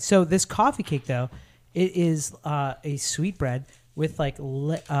 but anyway, so this coffee cake though, it is a sweet bread with like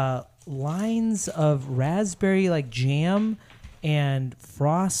lines of raspberry like jam and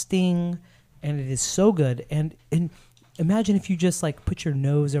frosting, and it is so good. And imagine if you just like put your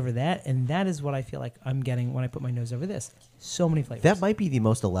nose over that, and that is what I feel like I'm getting when I put my nose over this. So many flavors. That might be the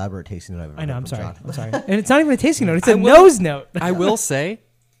most elaborate tasting note I've ever I know. heard I'm from sorry. John. I'm sorry. And it's not even a tasting note. It's a nose note. I will say,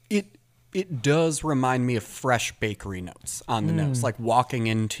 it does remind me of fresh bakery notes on the nose, like walking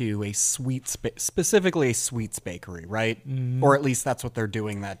into a specifically a sweets bakery, right? Or at least that's what they're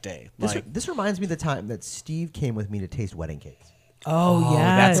doing that day. This reminds me of the time that Steve came with me to taste wedding cakes. Oh,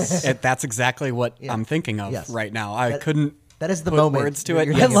 yes. That's exactly what Yeah. I'm thinking of Yes. right now. I That- couldn't That is the put moment. words to it.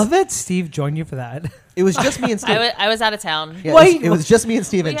 I Yes. love that Steve joined you for that. It was just me and Steve. I was out of town. Yeah, Wait, it was just me and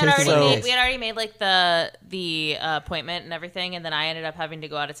Steve We and had, tasting already wedding made, cakes. we had already made like the appointment and everything, and then I ended up having to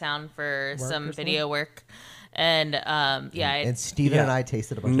go out of town for some video work, and And Steven Yeah. and I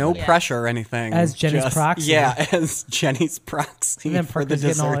tasted a bunch No of it. pressure or anything. As Jenny's proxy. Yeah, as Jenny's proxy And then for the Parker's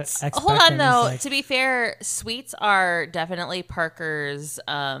getting all desserts. expectant. Hold on He's though. like, To be fair, sweets are definitely Parker's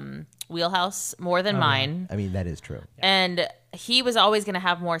wheelhouse more than mine. I mean, that is true. And he was always going to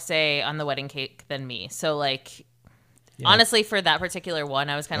have more say on the wedding cake than me. So like, honestly, for that particular one,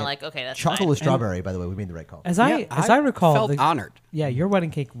 I was kind of like, okay, that's Chocolate fine. with strawberry, by the way, we made the right call. as I recall, felt honored. yeah, your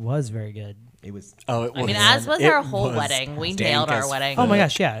wedding cake was very good. It was. Oh, it was. I mean, as was it our whole was wedding. We dank nailed our as wedding. Oh my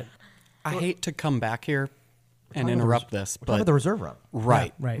gosh, yeah. I hate to come back here and talking about interrupt the this, We're talking about but the reserve run.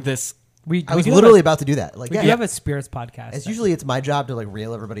 right, Yeah, right. this I was do literally have about to do that. Like, we yeah, do have a spirits podcast. It's usually it's my job to like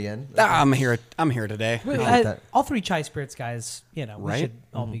reel everybody in. I'm here today. that. All three Chai Spirits guys, we Right? should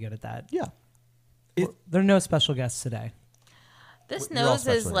all be good at that. Yeah. There are no special guests today. This You're all nose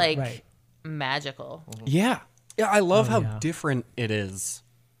is special. like Right. magical. Yeah. I love how yeah. different it is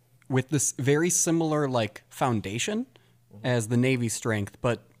with this very similar like foundation as the Navy strength,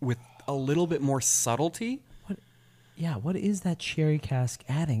 but with a little bit more subtlety. Yeah, what is that cherry cask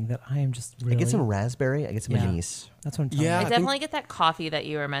adding that I am just really... I get some raspberry. I get some Yeah. anise. That's what I'm talking Yeah. I about. definitely get that coffee that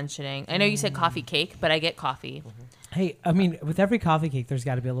you were mentioning. I know you said coffee cake, but I get coffee. Hey, I mean, with every coffee cake, there's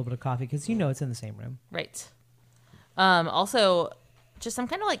got to be a little bit of coffee because you know it's in the same room. Right. Also, just some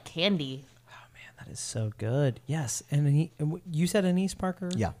kind of like candy. That is so good. Yes, and you said anise, Parker?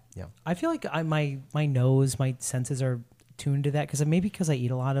 Yeah. Yeah. I feel like my nose, my senses are tuned to that because I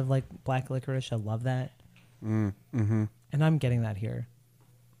eat a lot of like black licorice. I love that. And I'm getting that here.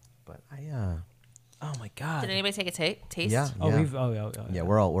 But Oh my god. Did anybody take a taste? Yeah. Oh, yeah. we've Yeah,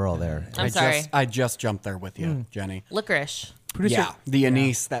 we're all there. I'm sorry. I just jumped there with you, Jenny. Licorice. Producer, Yeah, the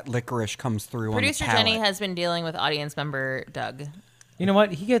anise, that licorice comes through Producer on the palate. Jenny has been dealing with audience member Doug. you know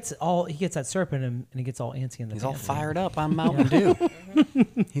what? He gets that syrup in him, and he gets all antsy in the. He's all pants. fired up on Mountain Dew.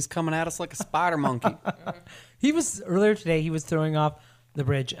 He's coming at us like a spider monkey. He was earlier today. He was throwing off the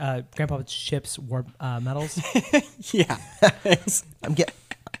bridge. Grandpa Chip's war medals. Yeah. I'm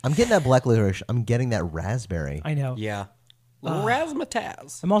getting that black licorice. I'm getting that raspberry. I know. Yeah. Little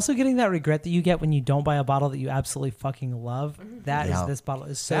razzmatazz. I'm also getting that regret that you get when you don't buy a bottle that you absolutely fucking love. That is Yeah. this bottle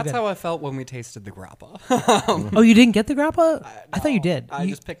is so That's good. how I felt when we tasted the grappa. Oh, you didn't get the grappa? I thought you did. I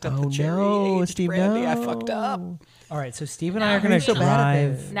You- just picked up Oh, the cherry no, aged Steve, brandy. I no. fucked up. All right, so Steve and I are going to so bad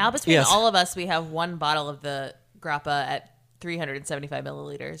at drive. Now between Yes. all of us, we have one bottle of the grappa at 375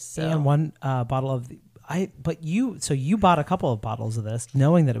 milliliters. So. And one bottle of but you bought a couple of bottles of this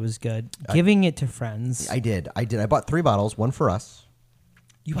knowing that it was good, giving it to friends. I did. I bought 3 bottles, one for us.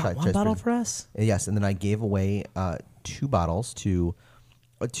 You bought Chai one bottle Spirits. for us? Yes, and then I gave away 2 bottles to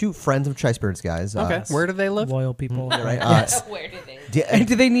 2 friends of Chai Spirits guys. Okay. Where do they live? Loyal people. Right. Where did they? And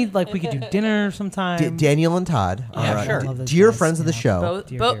do they need we could do dinner sometime? Daniel and Todd Yeah, are sure. I love those dear guys. friends of the Yeah. show. Both,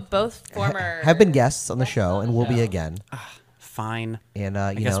 Dear, both, dear both former Have been guests on the show and will be again. Fine. And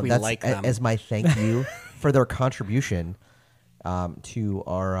you guess know we that's like them. as my thank you for their contribution. to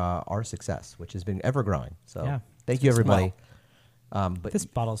our success, which has been ever growing. So Yeah. thank you, everybody. But This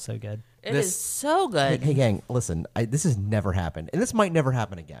bottle's so good. It is so good. hey, gang, listen, this has never happened, and this might never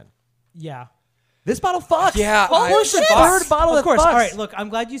happen again. Yeah. This bottle fucks. Yeah, Holy Of course, the shit. third bottle Of that course. fucks. All right. Look, I'm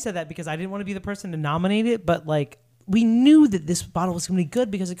glad you said that because I didn't want to be the person to nominate it, but like we knew that this bottle was going to be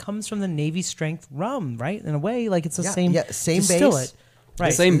good because it comes from the Navy strength rum, right? In a way, like it's the same distillate. base.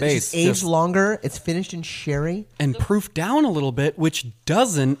 Right. Same It's base, just aged just- longer. It's finished in sherry. And proof down a little bit, which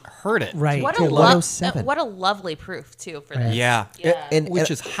doesn't hurt it. Right. What to a 107. what a lovely proof too for Right. this. Yeah. Yeah. Which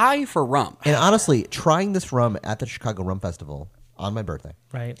is high for rum. And honestly, trying this rum at the Chicago Rum Festival on my birthday.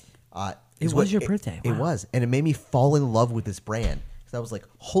 Right. Is It what- was your birthday. It Wow. was, and it made me fall in love with this brand. Because I was like,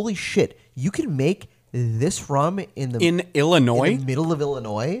 "Holy shit! You can make this rum in Illinois? in the middle of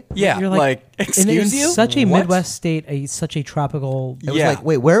Illinois." Yeah, You're like, in excuse you? such a What? Midwest state, such a tropical. It was Yeah. like,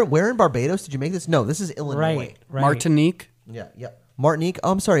 wait, where in Barbados did you make this? No, this is Illinois. Right. Right. Martinique? Yeah, yeah. Martinique.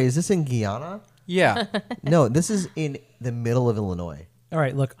 Oh, I'm sorry. Is this in Guyana? Yeah. No, this is in the middle of Illinois. All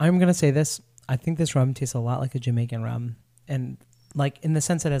right. Look, I'm gonna say this. I think this rum tastes a lot like a Jamaican rum, and like in the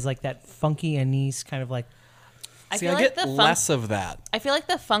sense that it has like that funky anise kind of like. I See, feel I like get the funk. less of that. I feel like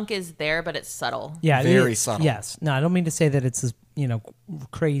the funk is there, but it's subtle. Yeah, Very subtle. Yes. No, I don't mean to say that it's as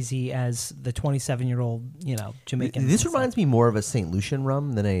crazy as the 27-year-old Jamaican. This reminds me more of a St. Lucian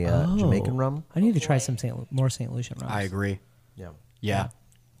rum than a Jamaican rum. I need to try some more St. Lucian rums. I agree. Yeah. Yeah.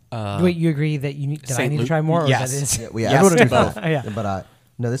 Wait, you agree that you need? That I St. need to Lu- try more? Or yes. that is, Yeah, well, Yes, everyone agrees both. both. Yeah. But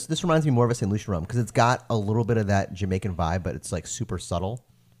no, this reminds me more of a St. Lucian rum because it's got a little bit of that Jamaican vibe, but it's like super subtle,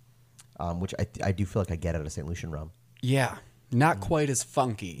 which I do feel like I get out of St. Lucian rum. Yeah. Not quite as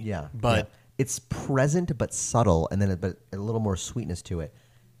funky. Yeah, But yeah. It's present but subtle, and then but a little more sweetness to it.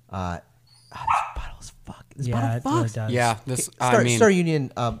 This bottle's fuck. This yeah, it bottle really fucks. does. yeah, this, Star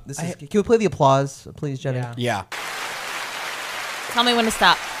Union. This is. Can we play the applause, please, Jenny? Yeah. yeah. Tell me when to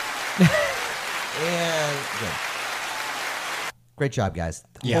stop. And good. Great job, guys.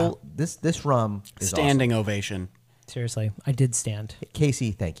 Yeah. This rum is Standing ovation. Seriously, I did stand. awesome.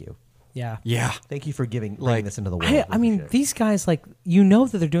 Casey, thank you. Yeah. Yeah. Thank you for bringing Like, this into the world. I mean, these guys, like, that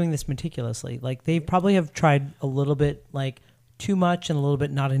they're doing this meticulously. Like, they probably have tried a little bit, like, too much and a little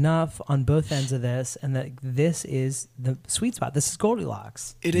bit not enough on both ends of this, and that this is the sweet spot. This is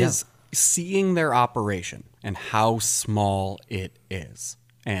Goldilocks. It is seeing their operation and how small it is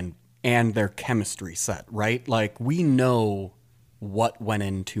and their chemistry set, right? Like, we know what went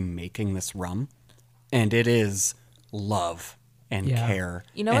into making this rum, and it is love and Yeah. care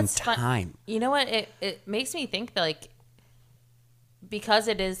You know and what's fun- time. You know what? It makes me think that, like, because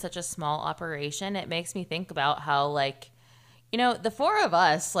it is such a small operation, it makes me think about how, like, the four of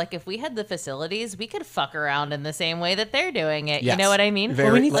us, like, if we had the facilities, we could fuck around in the same way that they're doing it. Yes. You know what I mean?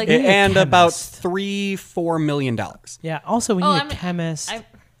 Very, we need- like, we need a and about chemist. $3-4 million. Yeah. Also, we need Oh, a chemist.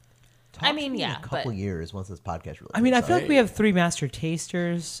 I mean, in yeah, a couple but years once this podcast really. I mean, I takes feel off. like we have 3 master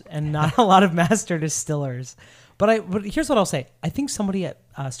tasters and not a lot of master distillers. But here's what I'll say. I think somebody at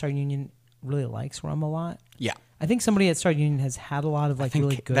Star Union really likes rum a lot. Yeah. I think somebody at Star Union has had a lot of I like think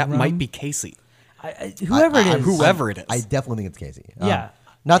really good that rum. might be Casey. Whoever it is. Whoever it is. I definitely think it's Casey. Yeah.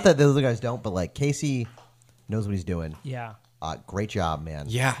 Not that the other guys don't, but like Casey knows what he's doing. Yeah. Great job, man.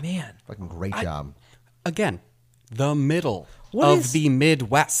 Yeah. Man. Fucking great job. Again, the middle What of is- the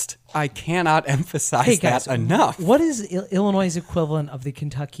Midwest. I cannot emphasize Hey guys, that enough. What is Illinois' equivalent of the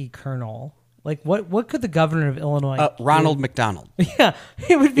Kentucky Colonel? Like what could the governor of Illinois? Ronald McDonald Yeah,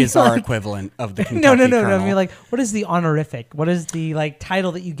 it would be is our like, equivalent of the No, Kentucky no. Colonel. I mean, like, what is the honorific? What is the like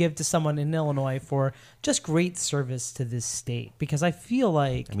title that you give to someone in Illinois for just great service to this state? Because I feel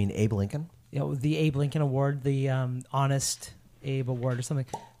like I mean, Abe Lincoln. the Abe Lincoln Award, the Honest Abe Award, or something.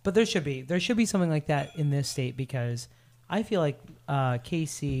 But there should be something like that in this state because I feel like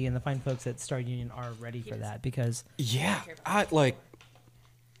KC and the fine folks at Star Union are ready for that because yeah,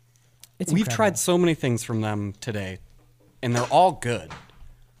 it's we've incredible. tried so many things from them today, and they're all good.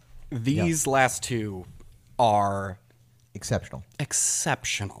 These last two are Exceptional.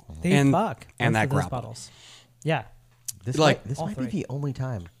 exceptional. They and fuck and both that of those grapple. bottles. Yeah. This Like- might, All be three. the only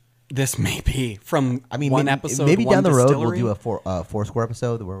time. This may be from I mean, one maybe, episode. maybe one down the road distillery. we'll do a Foursquare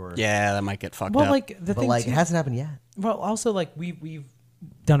episode where we're. Yeah, that might get fucked Well, up. like the But thing like, too- it hasn't happened yet. Well, also like we've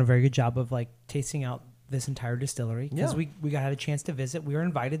done a very good job of like tasting out this entire distillery because Yeah. we had a chance to visit. We were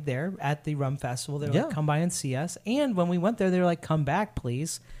invited there at the rum festival. They were like, Yeah. come by and see us. And when we went there, they were like, come back,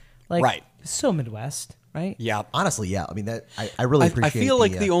 please. Like, Right. So Midwest, right? yeah. Honestly, yeah. I mean, that I really I appreciate. feel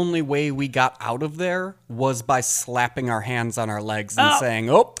like the only way we got out of there was by slapping our hands on our legs and saying,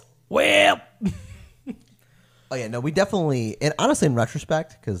 "Oh, Well, Oh yeah, no, we definitely, and honestly, in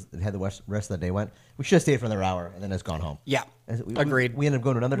retrospect, because how the rest of the day went, We should have stayed for another hour and then just gone home. Yeah, We- agreed. We ended up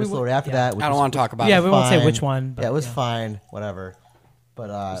going to another distillery after that. Which I don't was want to talk about Yeah, it. we won't say fine. which one. But Yeah, it was fine. Whatever. But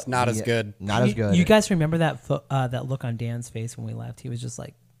It's not as good. Not as good. You guys remember that look on Dan's face when we left? He was just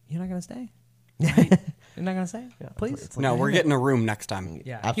like, "You're not gonna stay? You're not gonna stay? Please." It's like, No, we're getting a room next time. Yeah,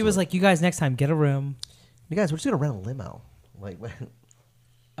 he Absolutely. was like, "You guys next time get a room, You guys, we're just gonna rent a limo. Like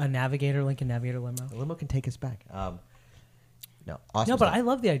a Lincoln Navigator limo." a limo can take us back. No, awesome. No, but stuff. I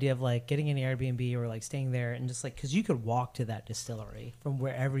love the idea of like getting an Airbnb or like staying there and just like because you could walk to that distillery from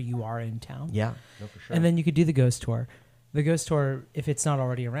wherever you are in town. Yeah, no, for sure. And then you could do the ghost tour. The ghost tour, if it's not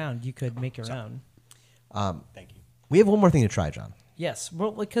already around, you could make your own. Thank you. we have one more thing to try, John. Yes,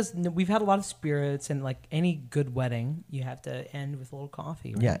 well, because we've had a lot of spirits, and like any good wedding, you have to end with a little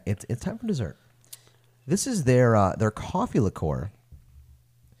coffee. Right? Yeah, it's time for dessert. This is their coffee liqueur.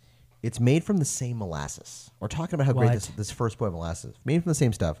 It's made from the same molasses. We're talking about how great What? this first boy molasses. Made from the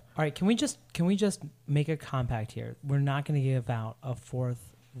same stuff. All right, can we just make a compact here? We're not going to give out a fourth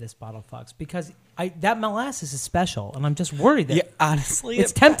this bottle fucks because that molasses is special, and I'm just worried that Yeah, honestly,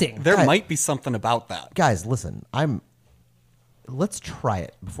 it's tempting. There Guys- might be something about that. Guys, listen. Let's try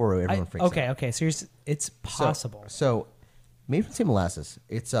it before everyone freaks out. Okay. So it's possible. So, made from the same molasses.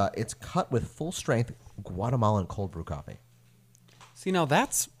 It's cut with full strength Guatemalan cold brew coffee. See, now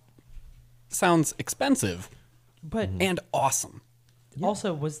that's sounds expensive But and awesome.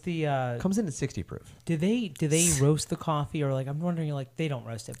 also, was the Comes in at 60 proof. do they roast the coffee or like I'm wondering like they don't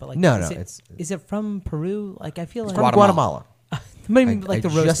roast it, but like No, is no, is it from Peru? Like I feel like From Guatemala. Guatemala. maybe I, like I the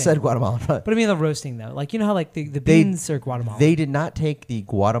roasting. just said Guatemala. But I mean the roasting though, like you know how like the beans are Guatemalan. They did not take the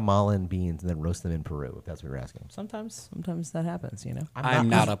Guatemalan beans and then roast them in Peru, if that's what you're asking. sometimes that happens, you know. I'm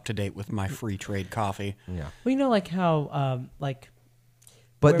not up to date with my free trade coffee. Yeah. Well, you know, like how like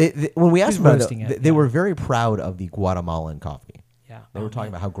But Where- when we asked who's them about roasting it, it? they Yeah. were very proud of the Guatemalan coffee. yeah, They were talking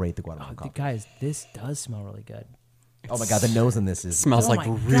about how great the Oh, Guatemalan coffee. guys, this does smell really good. Oh my god, the nose in this is Smells Oh like my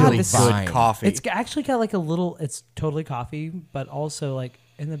God, really this good is- coffee. It's actually got like a little. It's totally coffee, but also like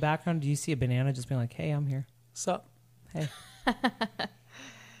in the background, do you see a banana just being like, "Hey, I'm here." so, Hey,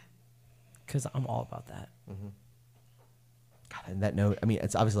 because I'm all about that. God, and that note. I mean,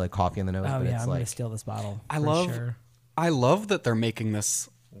 it's obviously like coffee in the nose, Oh but yeah, it's I'm gonna like steal this bottle. I for love Sure. I love that they're making this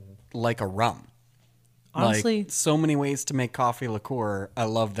like a rum. Honestly, Like, so many ways to make coffee liqueur. I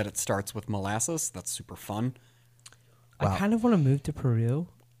love that it starts with molasses. That's super fun. I kind of want to move to Peru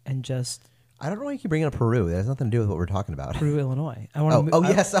and just I don't know why you keep bringing up Peru. That has nothing to do with what we're talking about. Peru, Illinois. I want to. Oh,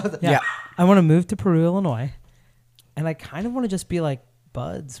 yes. Yeah. Yeah. I want to move to Peru, Illinois, and I kind of want to just be like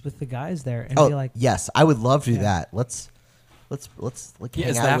buds with the guys there and Oh, be like, yes. I would love to do that. Let's like. Yeah,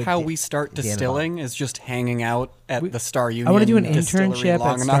 hang is out that with how Dan- we start Dan and distilling? Is just hanging out at the Star Union? wanna do an distillery internship long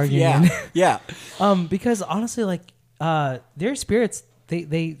at enough? Star Yeah, Union. yeah. because honestly, like their spirits,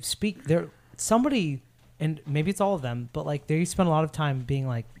 they speak. They're somebody, and maybe it's all of them, but like they spend a lot of time being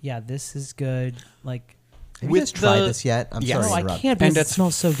like, yeah, this is good. Like, Have you With guys tried the- this yet? I'm Yes. sorry no, to I interrupt. can't because And it it's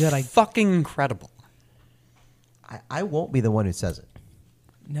smells so good. I Fucking incredible. I won't be the one who says it.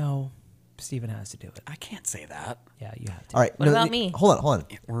 no, Steven has to do it. I can't say that. Yeah, you have to. All right. What about me? Hold on.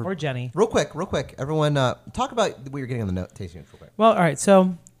 Or Jenny. Real quick. Everyone, talk about what you're getting on the tasting notes real quick. Well, all right.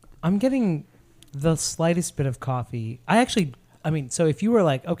 So I'm getting the slightest bit of coffee. I mean, so if you were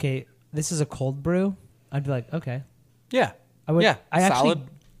like, okay, this is a cold brew, I'd be like, okay. Yeah. I would. Yeah. I solid.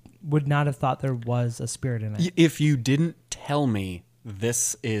 actually would not have thought there was a spirit in it. If you didn't tell me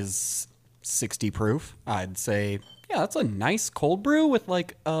this is 60 proof, I'd say, yeah, that's a nice cold brew with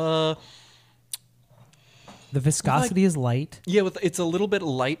like The viscosity is light. yeah, it's a little bit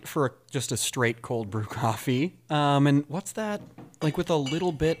light for just a straight cold brew coffee. And what's that? Like with a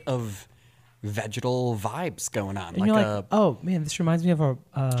little bit of vegetal vibes going on. And you're like, oh man, this reminds me of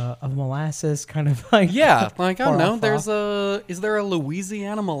a molasses kind of like. yeah, like I don't far know. off There's off. is there a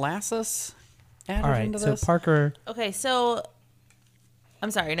Louisiana molasses added All right, into so this? Parker. Okay, so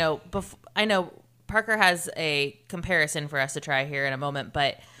I'm sorry. No, I know Parker has a comparison for us to try here in a moment,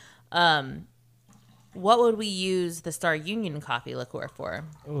 but what would we use the Star Union coffee liqueur for?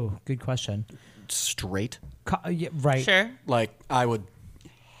 Oh, good question. Straight. Yeah, right. Sure. Like I would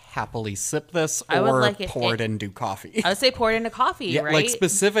happily sip this I would or like it- pour it into coffee. I would say pour it into coffee, Yeah, right? like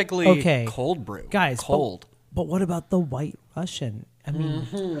specifically Okay. cold brew. Guys, cold. But what about the White Russian? I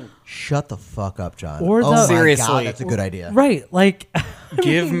mean, Shut the fuck up, John. Or oh the- my Seriously. God, that's a good idea. right? Like,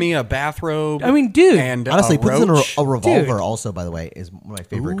 Give me a bathrobe. I mean, dude. and Honestly, a put this in roach. a revolver. Dude. Also, by the way, is one of my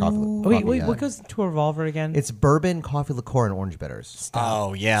favorite coffee. Wait, what goes into a revolver again? It's bourbon, coffee liqueur, and orange bitters.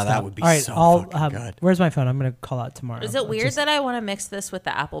 Oh yeah, that would be All right, so I'll. fucking good. Where's my phone? I'm gonna call out tomorrow. Is it weird that I want to mix this with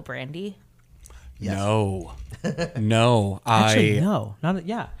the apple brandy? Yes. No, no. Actually, I no, not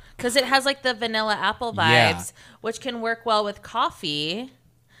yeah. Because it has like the vanilla apple vibes, Yeah. which can work well with coffee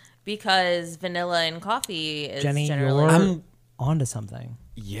because vanilla in coffee is Jenny, generally. you're I'm- onto something.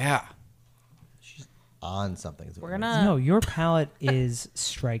 Yeah. On something. is what We're it means. gonna. No, your palate is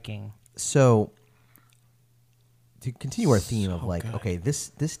striking. So to continue our theme of like, good. okay,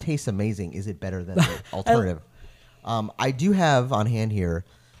 this tastes amazing. Is it better than the alternative? I do have on hand here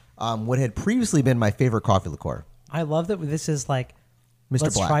what had previously been my favorite coffee liqueur, I love that this is like, Mr.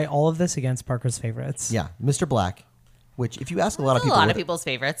 let's Black. try all of this against Parker's favorites. Yeah, Mr. Black. Which, if you ask a lot of That's people, a lot what- of people's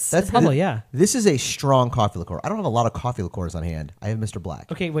favorites. that's Probably, yeah. This is a strong coffee liqueur. I don't have a lot of coffee liqueurs on hand. I have Mr. Black.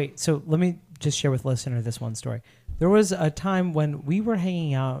 Okay, wait. So let me just share with listener this one story. There was a time when we were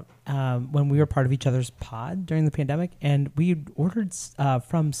hanging out, when we were part of each other's pod during the pandemic, and we ordered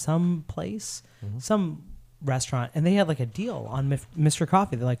from some place, some restaurant, and they had like a deal on Mr.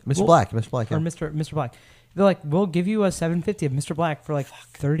 Coffee. They're like, Mr. "We'll-" Black, Mr. Black. or Yeah. Mr. Black. They're like, we'll give you a $7.50 of Mr. Black for like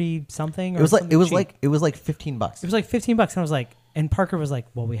 30 something. It was like it was like $15. it was like $15, and I was like, and Parker was like,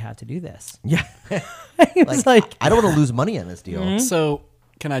 well, we have to do this. Yeah. He was like, I don't want to lose money on this deal. So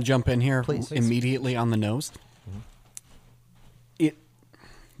can I jump in here Please. immediately on the nose?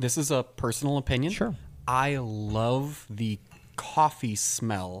 This is a personal opinion. Sure. I love the coffee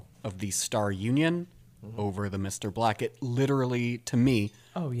smell of the Star Union over the Mr. Black. It literally, to me,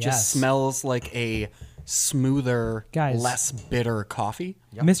 Oh, yes. just smells like a smoother, Guys. less bitter coffee.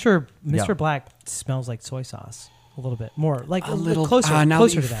 Mr. Yeah. Black smells like soy sauce a little bit more, like A little closer. now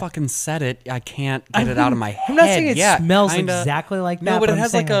closer that you to that. fucking said it, I can't get it out of my head. I'm not saying it yeah, smells kinda, exactly like No, that, but but it I'm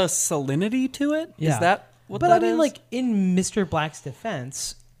has like saying, a salinity to it. Yeah. Is that what but that I mean, is? like in Mr. Black's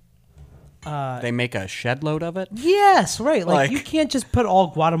defense, They make a shed load of it. yes, right. Like, Like- you can't just put all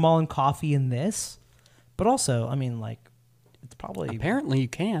Guatemalan coffee in this. But also, I mean, like, it's probably Apparently, you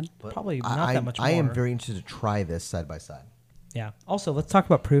can. probably not that much more. I am very interested to try this side by side. Yeah. Also, let's talk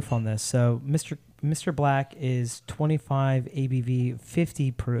about proof on this. So, Mr. Black is 25 ABV,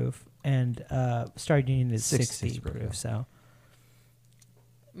 50 proof, and Star Union is 60 proof, proof. yeah. So,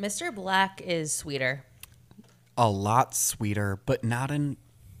 Mr. Black is sweeter. A lot sweeter, but not in.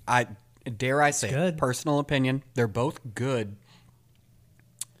 I dare I say, good. personal opinion. They're both good.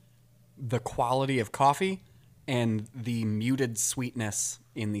 The quality of coffee and the muted sweetness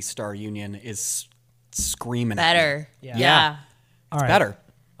in the Star Union is screaming. at me. Better. Yeah. Yeah. all right. Better.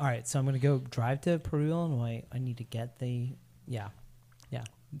 All right. So, I'm going to go drive to Peru, Illinois. I need to get the, yeah.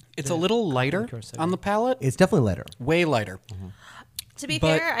 It's The a little lighter liqueur segment. on the palate. It's definitely lighter. Way lighter. To be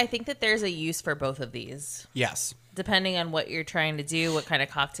But- fair, I think that there's a use for both of these, Yes. depending on what you're trying to do, what kind of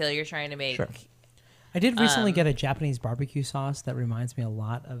cocktail you're trying to make. Sure. I did recently get a Japanese barbecue sauce that reminds me a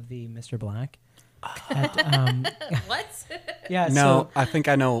lot of the Mr. Black. What? Yeah. No, So, I think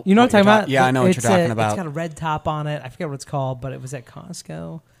I know. you know what I'm you're talking about? Yeah, I know what you're talking It's about. got a red top on it. I forget what it's called, but it was at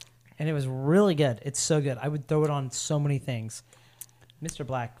Costco, and it was really good. It's so good. I would throw it on so many things. Mr.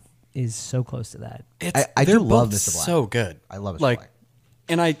 Black is so close to that. I they're do love both Mr. Black. So good. I love Mr. Like, Black.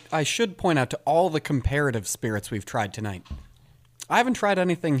 and I should point out to all the comparative spirits we've tried tonight. I haven't tried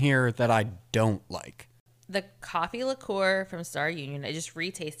anything here that I don't like. The coffee liqueur from Star Union, I just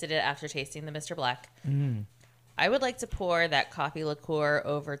retasted it after tasting the Mr. Black. I would like to pour that coffee liqueur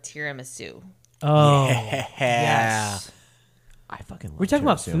over tiramisu. Oh, Yeah. yes. I fucking love We're talking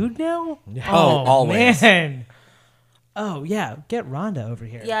about tiramisu. food now. Oh, always. Man. Oh yeah, get Rhonda over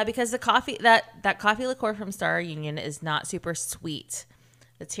here. Yeah, because the coffee that coffee liqueur from Star Union is not super sweet.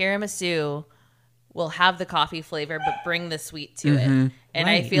 The tiramisu will have the coffee flavor but bring the sweet to it. And I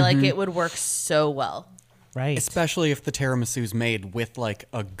Right. feel like it would work so well. Right. Especially if the tiramisu's made with like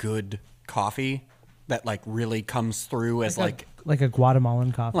a good coffee that like really comes through as like like a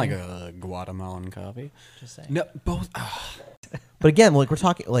Guatemalan coffee. a Guatemalan coffee. Just saying. No, both. But again, like we're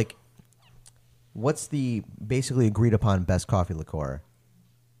talking like, what's the basically agreed upon best coffee liqueur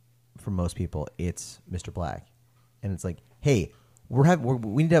for most people? It's Mr. Black, and it's like, hey,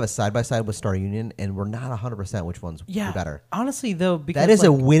 we need to have a side by side with Star Union, and we're not 100% which one's Yeah. better. Honestly, though, because That is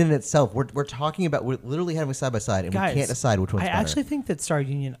a like, win in itself. We're talking about we're literally having side by side, and guys, we can't decide which one's I better. actually think that Star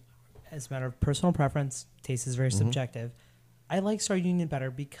Union, as a matter of personal preference, taste is very Mm-hmm. subjective. I like Star Union better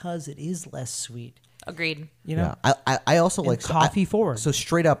because it is less sweet. Agreed. You know, yeah, I also And like coffee forward. So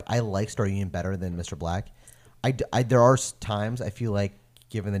straight up, I like Star Union better than Mr. Black. There are times I feel like,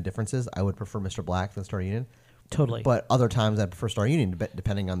 given the differences, I would prefer Mr. Black than Star Union. totally. But other times I prefer Star Union,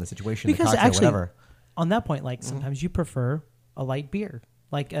 depending on the situation, because the cocktail, actually, whatever. on that point, like sometimes you prefer a light beer,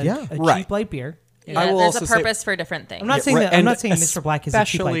 like a, Yeah. a Right. cheap light beer. Yeah, I will there's also a say- purpose for different things. I'm not Yeah, saying right, that. I'm and not saying Mr. Black is a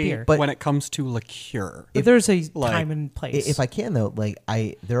cheap light especially beer, But- when it comes to liqueur. but there's a like, time and place. If I can though, like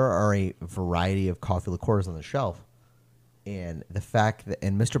there are a variety of coffee liqueurs on the shelf, And the fact that,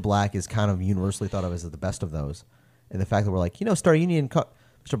 and Mr. Black is kind of universally thought of as the best of those. And the fact that we're like, Star Union,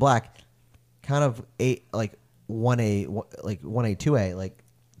 Mr. Black, kind of like 1A, 2A, like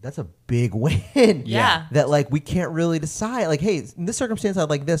that's a big win. Yeah. That like we can't really decide. Like, hey, in this circumstance, I'd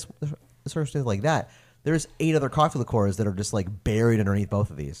like this. This circumstance like that. There's 8 other coffee liqueurs that are just like buried underneath both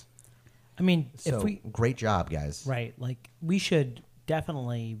of these. I mean, So if we great job, guys. right, like we should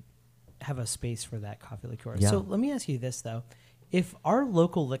definitely have a space for that coffee liqueur. Yeah. So let me ask you this though: if our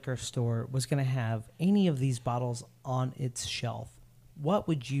local liquor store was going to have any of these bottles on its shelf, what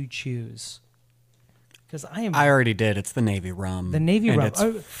would you choose? Because I already did. It's the Navy rum. The Navy and rum. It's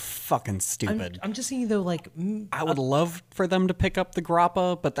Oh, fucking stupid. I'm just thinking though, like I would love for them to pick up the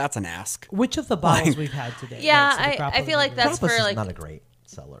grappa, but that's an ask. which of the bottles we've had today? Yeah, right? So the I grappa, feel like the that's Grappa's for just like not a great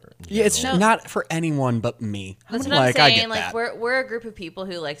seller. in Yeah, it's general. not for anyone but me. that's what like, I'm I saying. get Like that. we're a group of people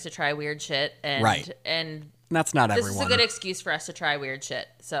who likes to try weird shit, and Right. and That's not this everyone. is a good excuse for us to try weird shit.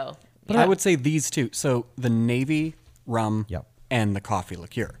 So But I would say these two. So the Navy rum Yep. and the coffee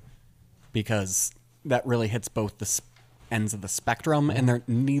liqueur, because that really hits both the ends of the spectrum, and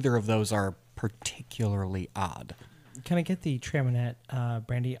neither of those are particularly odd. Can I get the Tramonette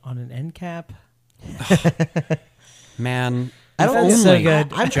brandy on an end cap? Man, I don't That's know. so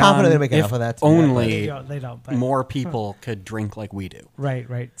good. I'm John, confident they make if enough of that. To only They don't. But, more people could drink like we do.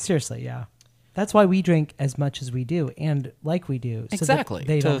 right. Seriously, yeah. That's why we drink as much as we do and like we do. So that Exactly.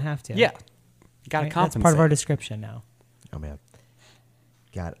 they don't have to. Yeah. Got to Right? That's compensate. part of our description now. Oh man,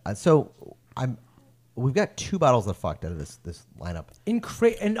 God. So we've got 2 bottles of fucked out of this lineup.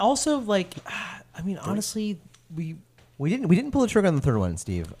 And also, like, I mean, honestly, We didn't pull the trigger on the third one,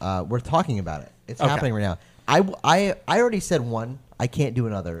 Steve. We're talking about it. It's Okay. happening right now. I already said one. I can't do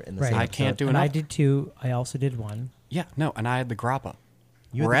another in the Right. same I episode. can't do and I enough. did 2. I also did 1. Yeah, no, and I had the grappa.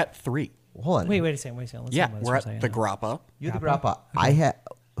 You We're had at 3. Hold on. Wait a second. Let's Yeah, think about this we're for a at second. the grappa. You had the grappa. I had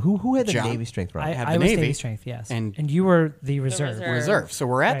who had the John? Navy strength rum? I had I the was Navy, Navy strength, yes. and- And you were the reserve. reserve. Reserve. So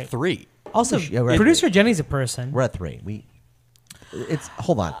we're at Right. 3. Also, Yeah, we're at producer Jenny's a person. We're at 3. It's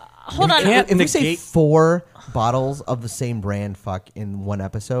hold on. hold on. can't If we say negate- 4 bottles of the same brand fuck in one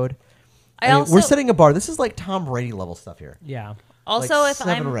episode, I mean, also we're setting a bar. This is like Tom Brady level stuff here. Yeah. also like if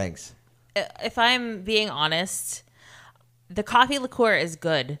 7 I'm ranks. if I'm being honest, the coffee liqueur is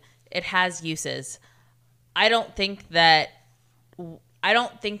good. It has uses. I don't think that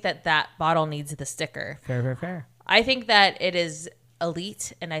that bottle needs the sticker. Fair. I think that it is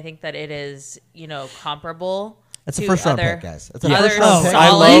elite, and I think that it is, comparable. That's a to first round other- pick, guys. That's a other first round pick.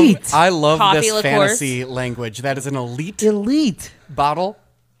 solid Elite. I love coffee this liqueurs. fantasy language. That is an elite Elite. bottle.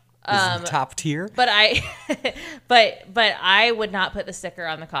 This is top tier. But but I would not put the sticker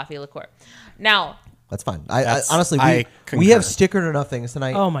on the coffee liqueur. Now, That's fine. I Honestly, we concur. have stickered enough things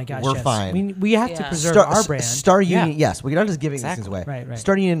tonight. Oh my gosh, we're yes. fine. We have to Yeah. preserve our brand. Star Union, Yeah. yes. We're not just giving these things Exactly. away. Right.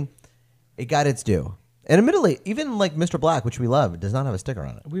 Star Union, it got its due. And admittedly, even like Mr. Black, which we love, does not have a sticker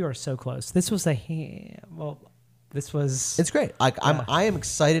on it. We were so close. This was this was. It's great. I am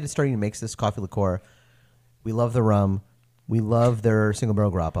excited Star Union makes this coffee liqueur. We love the rum. We love their single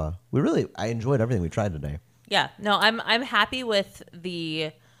barrel grappa. I enjoyed everything we tried today. yeah, no, I'm happy with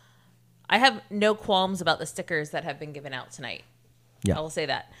the. I have no qualms about the stickers that have been given out tonight. Yeah. I will say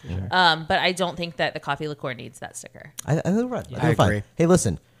that. But I don't think that the coffee liqueur needs that sticker. I think we're right. I think I we're fine. agree. Hey,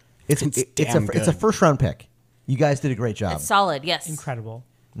 listen, it's damn a good. first round pick. You guys did a great job. It's solid, yes. incredible.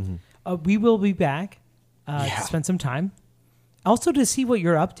 Mm-hmm. We will be back Yeah. to spend some time, also to see what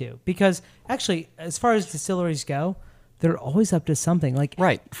you're up to. Because actually, as far as distilleries go, they're always up to something. Like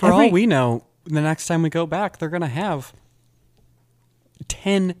Right. For all we know, the next time we go back, they're going to have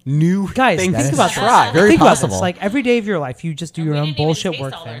 10 new guys, things think is about try. this. Very Think about possible. this. Like every day of your life, you just do your we own didn't even bullshit taste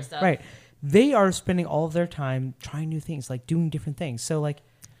work all their thing, stuff. right? They are spending all of their time trying new things, like doing different things. So, like,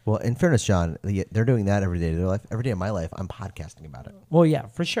 Well, in fairness, John, they're doing that every day of their life. Every day of my life, I'm podcasting about it. well, yeah,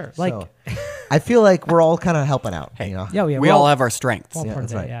 for sure. Like, So, I feel like we're all kind of helping out. Hey, you know? yeah, we all have our strengths. all Yeah, part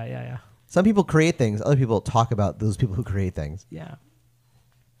of that's it. right. Yeah. Some people create things. Other people talk about those people who create things. Yeah.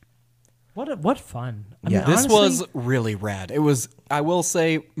 What fun! I Yeah. mean, This honestly, was really rad. It was, I will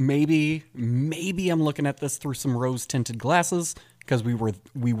say, maybe I'm looking at this through some rose tinted glasses because we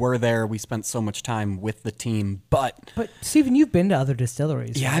were there. We spent so much time with the team, but But Stephen, you've been to other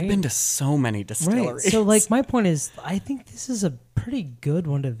distilleries. yeah, right? I've been to so many Right. distilleries. So, like, my point is, I think this is a pretty good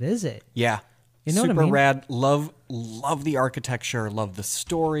one to visit. yeah, You know what I super mean? rad. Love the architecture. Love the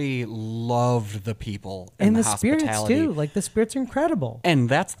story. Loved the people And the the spirits hospitality. too. Like the spirits are incredible. And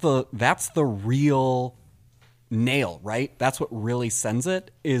that's the real nail, right? That's what really sends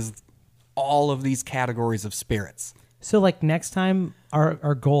it is all of these categories of spirits. So like next time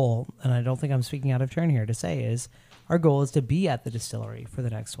our goal, and I don't think I'm speaking out of turn here to say, is our goal is to be at the distillery for the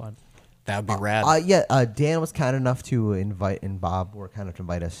next one. That would be rad. Yeah, Dan was kind enough to invite, and Bob were kind enough to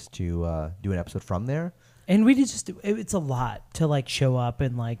invite us to do an episode from there. And we did it's a lot to like show up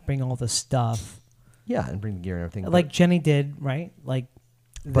and like bring all the stuff. Yeah, and bring the gear and everything. Like Jenny did, right? Like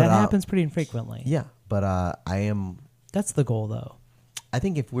But, that happens pretty infrequently. Yeah, but That's the goal, though. I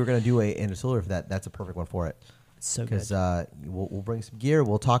think if we're gonna do an distillery for that, that's a perfect one for it. It's so good. Because we'll bring some gear,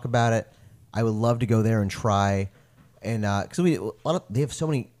 we'll talk about it. I would love to go there and try, and because they have so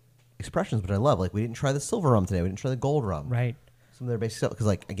many expressions, which I love. Like we didn't try the silver rum today, we didn't try the gold rum. Right. Some of their basic stuff. Because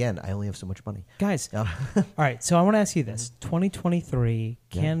like again, I only have so much money. Guys, No. all right, so I want to ask you this. 2023,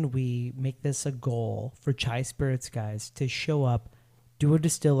 can we make this a goal for Chai Spirits guys to show up, do a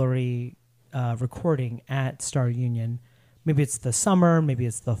distillery recording at Star Union? Maybe it's the summer, maybe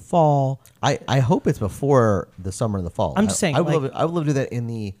it's the fall. I hope it's before the summer and the fall. I'm just saying, I would like- love to do that in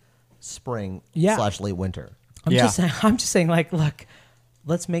the spring / late winter. I'm just saying, like, look,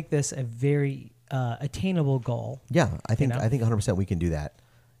 let's make this a very attainable goal. Yeah, I think know? I think 100% we can do that,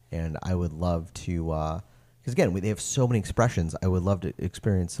 and I would love to because again they have so many expressions. I would love to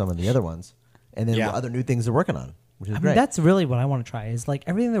experience some of the other ones, and then other new things they're working on, which is I great. mean, that's really what I want to try is like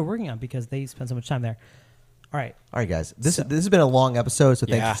everything they're working on because they spend so much time there. All right, guys. This has been a long episode, so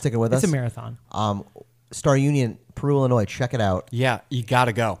thanks Yeah. for sticking with it's us. a marathon. Star Union, Peru, Illinois. Check it out, Yeah, you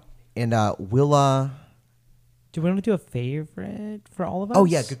gotta go. and we'll. Do we want to do a favorite for all of us? Oh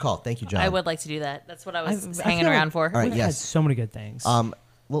yeah, good call. Thank you, John. I would like to do that. That's what I was I hanging feel around like for. All right, We've yes. had so many good things. Well,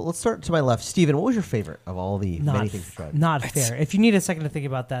 let's start to my left. Steven, what was your favorite of all the many things you tried? Not fair. If you need a second to think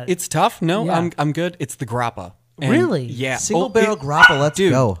about that, It's tough. No, Yeah. I'm good. It's the grappa. And Really? Yeah. Single Oh, barrel grappa. Let's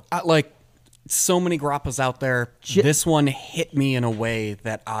dude, go. like so many grappas out there. This one hit me in a way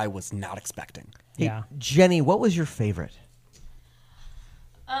that I was not expecting. Hey, yeah. Jenny, what was your favorite?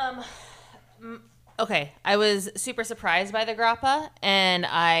 Okay, I was super surprised by the grappa, and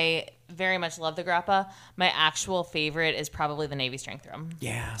I very much love the grappa. My actual favorite is probably the Navy Strength rum.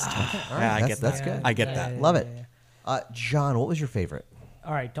 Yeah. it's All tough. right, Yeah, I that's- get that's that. good. I get that. Love it. John, what was your favorite?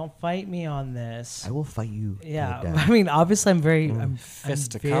 All right, don't fight me on this. I will fight you. Yeah, down. I mean, obviously, I'm very, I'm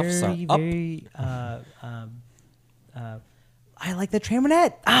Fisticuffs are very, up. very. I like the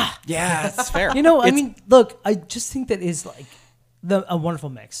Tramonette. Yeah, that's fair. You know, I It's- mean, look, I just think that is like a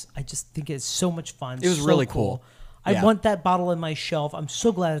wonderful mix. I just think it's so much fun. It was so really cool. I Yeah. want that bottle in my shelf. I'm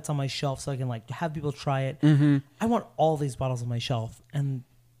so glad it's on my shelf so I can like have people try it. Mm-hmm. I want all these bottles on my shelf, and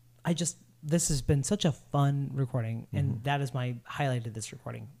this has been such a fun recording, and that is my highlight of this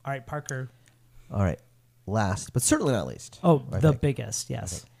recording. All right, Parker. All right. Last, but certainly not least. Oh, I the think. biggest,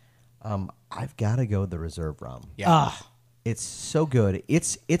 yes. I've got to go with the reserve rum. Yeah. Ah, It's so good.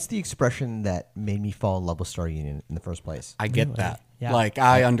 It's the expression that made me fall in love with Star Union in the first place. I get Really? that. Yeah. Like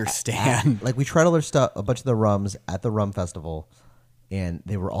I understand. Like we tried all their stuff, a bunch of the rums at the rum festival, and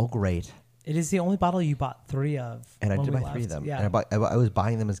they were all great. it is the only bottle you bought 3 of. And I when did we buy 3 of left. them. Yeah. And I was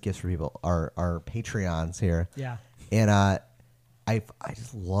buying them as gifts for people, our Patreons here. Yeah. And I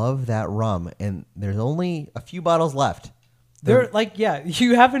just love that rum. And there's only a few bottles left. They're like, yeah,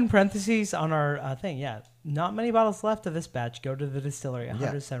 you have in parentheses on our thing. Yeah. Not many bottles left of this batch. Go to the distillery,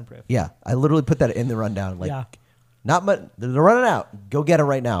 100% proof. Yeah, I literally put that in the rundown. Like, Yeah. not much. They're running out. Go get it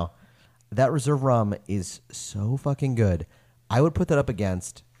right now. That reserve rum is so fucking good. I would put that up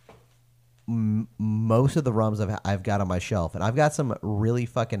against most of the rums I've got on my shelf, and I've got some really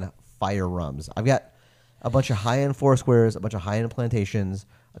fucking fire rums. I've got a bunch of high end Foursquares, a bunch of high end Plantations,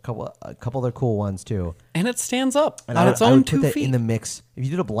 a couple other cool ones too. And it stands up And on I its would own put 2 that feet. in the mix. If you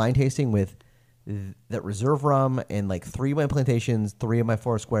did a blind tasting with that reserve rum and like 3 of my Plantations, 3 of my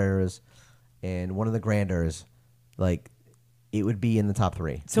Foursquares, and 1 of the Granders, like it would be in the top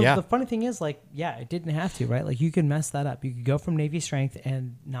 3. So Yeah. the funny thing is, like, yeah, it didn't have to, right? Like, you could mess that up. You could go from Navy Strength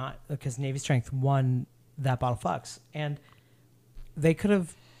and not, because Navy Strength won that bottle fucks. And they could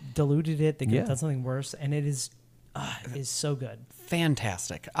have diluted it. They could have Yeah. done something worse. And it is so good.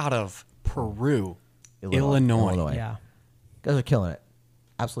 Fantastic. Out of Peru, Illinois. Illinois. Yeah. Guys are killing it.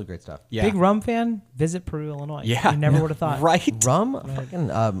 Absolutely great stuff. Yeah. Big rum fan, visit Peru, Illinois. Yeah. You never would have thought. Right? Rum,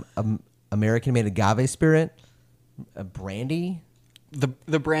 fucking American-made agave spirit, brandy.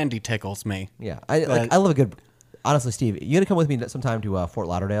 The brandy tickles me. Yeah, I love a good. Honestly, Steve, you gotta come with me sometime to Fort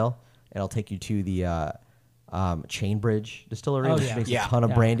Lauderdale, and I'll take you to the Chainbridge Distillery, Oh, which yeah. makes Yeah. a ton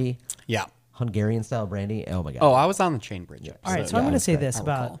of Yeah. brandy, Yeah. Hungarian style brandy. Oh my god. Oh, I was on the chain bridge. All right, so yeah, I'm going to that's say great. this I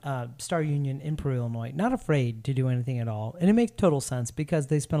about Star Union in Peru, Illinois. Not afraid to do anything at all. And it makes total sense because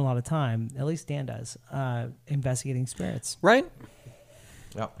they spend a lot of time, at least Dan does, investigating spirits. Right?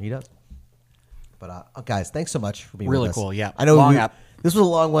 Yeah, he does. But guys, thanks so much for being Really with us. cool, yeah. I know Long we, app. This was a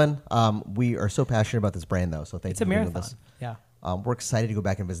long one. We are so passionate about this brand, though. So thank It's you a for being with marathon. us. Yeah. We're excited to go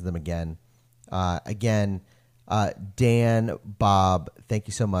back and visit them again. Dan, Bob, thank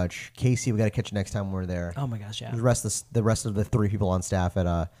you so much. Casey, we got to catch you next time when we're there. Oh my gosh, yeah. The rest of the 3 people on staff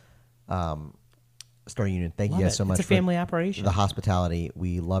at Star Union. Thank Love you guys it. so much. It's a family operation. The hospitality,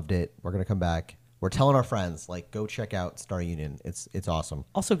 we loved it. We're gonna come back. We're telling our friends, like, go check out Star Union. It's awesome.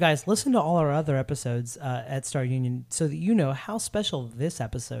 Also, guys, listen to all our other episodes at Star Union so that you know how special this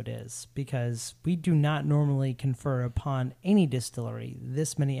episode is, because we do not normally confer upon any distillery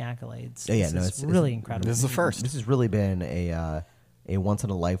this many accolades. Yeah, It's really incredible. This is the first. This has really been a once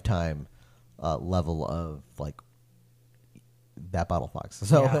in a lifetime level of like that bottle fox.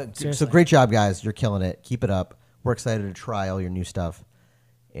 So Yeah, so seriously. great job, guys. You're killing it. Keep it up. We're excited to try all your new stuff.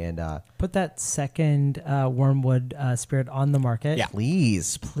 And Put that second Wormwood spirit on the market. Yeah.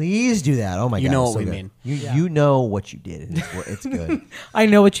 please do that. Oh my god, You know it's what we good. mean. You know what you did. It's good. I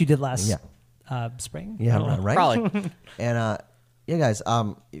know what you did last Yeah. spring. Yeah, I don't know. right. Probably. And yeah, guys,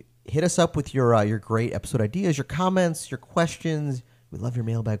 hit us up with your great episode ideas, your comments, your questions. We love your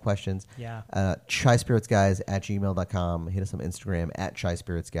mailbag questions. Yeah. ChaiSpiritsGuys@gmail.com. Hit us on Instagram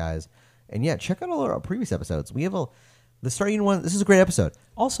 @ChaiSpiritsGuys. And yeah, check out all our previous episodes. We have the Star Union one. This is a great episode.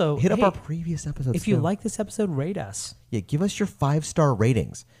 Also, Hit up hey, our previous episodes. if you too. like this episode, rate us. Yeah, give us your 5-star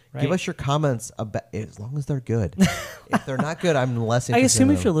ratings. Give Right. us your comments about, as long as they're good. If they're not good, I'm less I interested. assume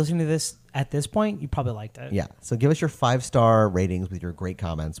in if you're them. listening to this at this point, you probably liked it. Yeah, so give us your 5-star ratings with your great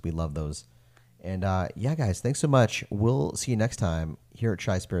comments. We love those. And yeah, guys, thanks so much. We'll see you next time here at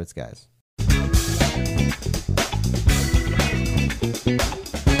Chai Spirits, guys.